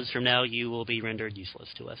 episodes from now, you will be rendered useless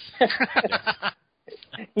to us.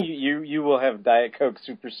 You will have Diet Coke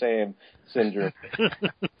Super Saiyan syndrome.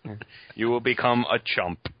 You will become a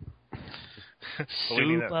chump.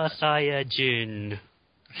 Super Saiyajin.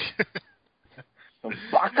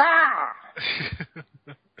 Baka!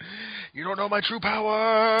 You don't know my true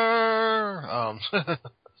power! Oh,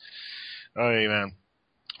 yeah, man.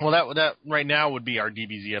 Well, that right now would be our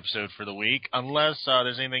DBZ episode for the week, unless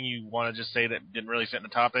there's anything you want to just say that didn't really fit in the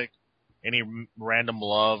topic. Any random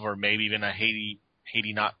love or maybe even a Haiti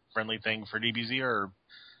not friendly thing for DBZ, or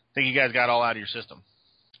think you guys got all out of your system?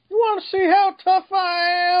 You want to see how tough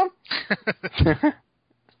I am?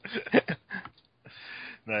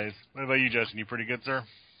 Nice. What about you, Justin? You pretty good, sir?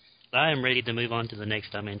 I am ready to move on to the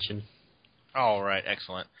next dimension. All right,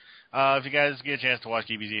 excellent. If you guys get a chance to watch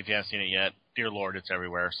DBZ, if you haven't seen it yet, dear Lord, it's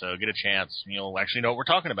everywhere. So get a chance, and you'll actually know what we're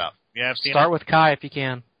talking about. If you have seen Start with Kai if you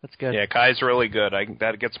can. That's good. Yeah, Kai's really good.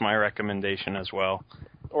 That gets my recommendation as well.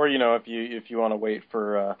 Or if you want to wait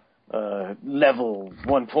for level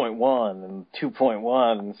 1.1 and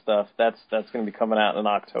 2.1 and stuff, that's going to be coming out in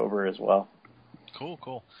October as well.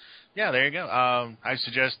 Cool. Yeah, there you go. I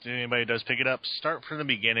suggest anybody who does pick it up, start from the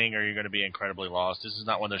beginning, or you're going to be incredibly lost. This is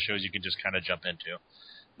not one of those shows you can just kind of jump into.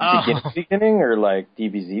 Beginning or like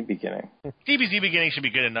DBZ beginning? DBZ beginning should be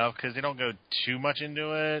good enough because they don't go too much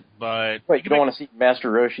into it. But wait, you don't want to see Master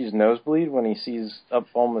Roshi's nosebleed when he sees up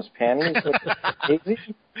Bulma's panties? Daisy?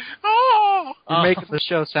 You're making the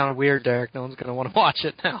show sound weird, Derek. No one's going to want to watch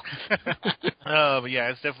it now. But yeah,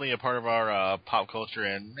 it's definitely a part of our pop culture,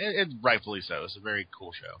 and it rightfully so. It's a very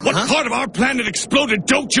cool show. What part of our planet exploded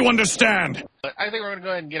don't you understand? But I think we're going to go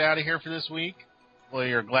ahead and get out of here for this week. Well,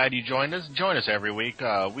 you're glad you joined us. Join us every week.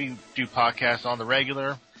 We do podcasts on the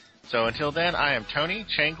regular. So until then, I am Tony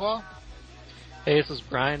Chainclaw. Hey, this is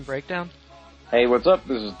Brian Breakdown. Hey, what's up?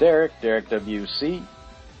 This is Derek WC.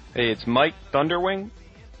 Hey, it's Mike Thunderwing.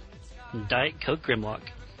 Diet Coke Grimlock.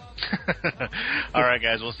 All right,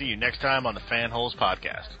 guys. We'll see you next time on the Fanholes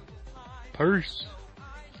podcast. Peace.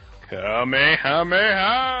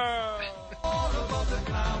 Kamehameha!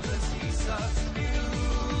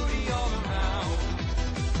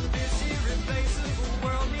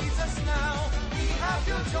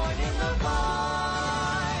 Join in the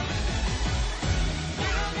vibe.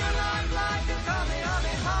 Live your life like a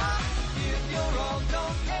Kamehameha. If you're wrong,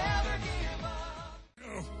 don't ever give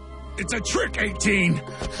up. It's a trick, 18.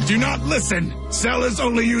 Do not listen. Cell is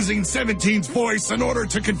only using 17's voice in order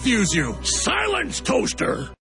to confuse you. Silence, Toaster!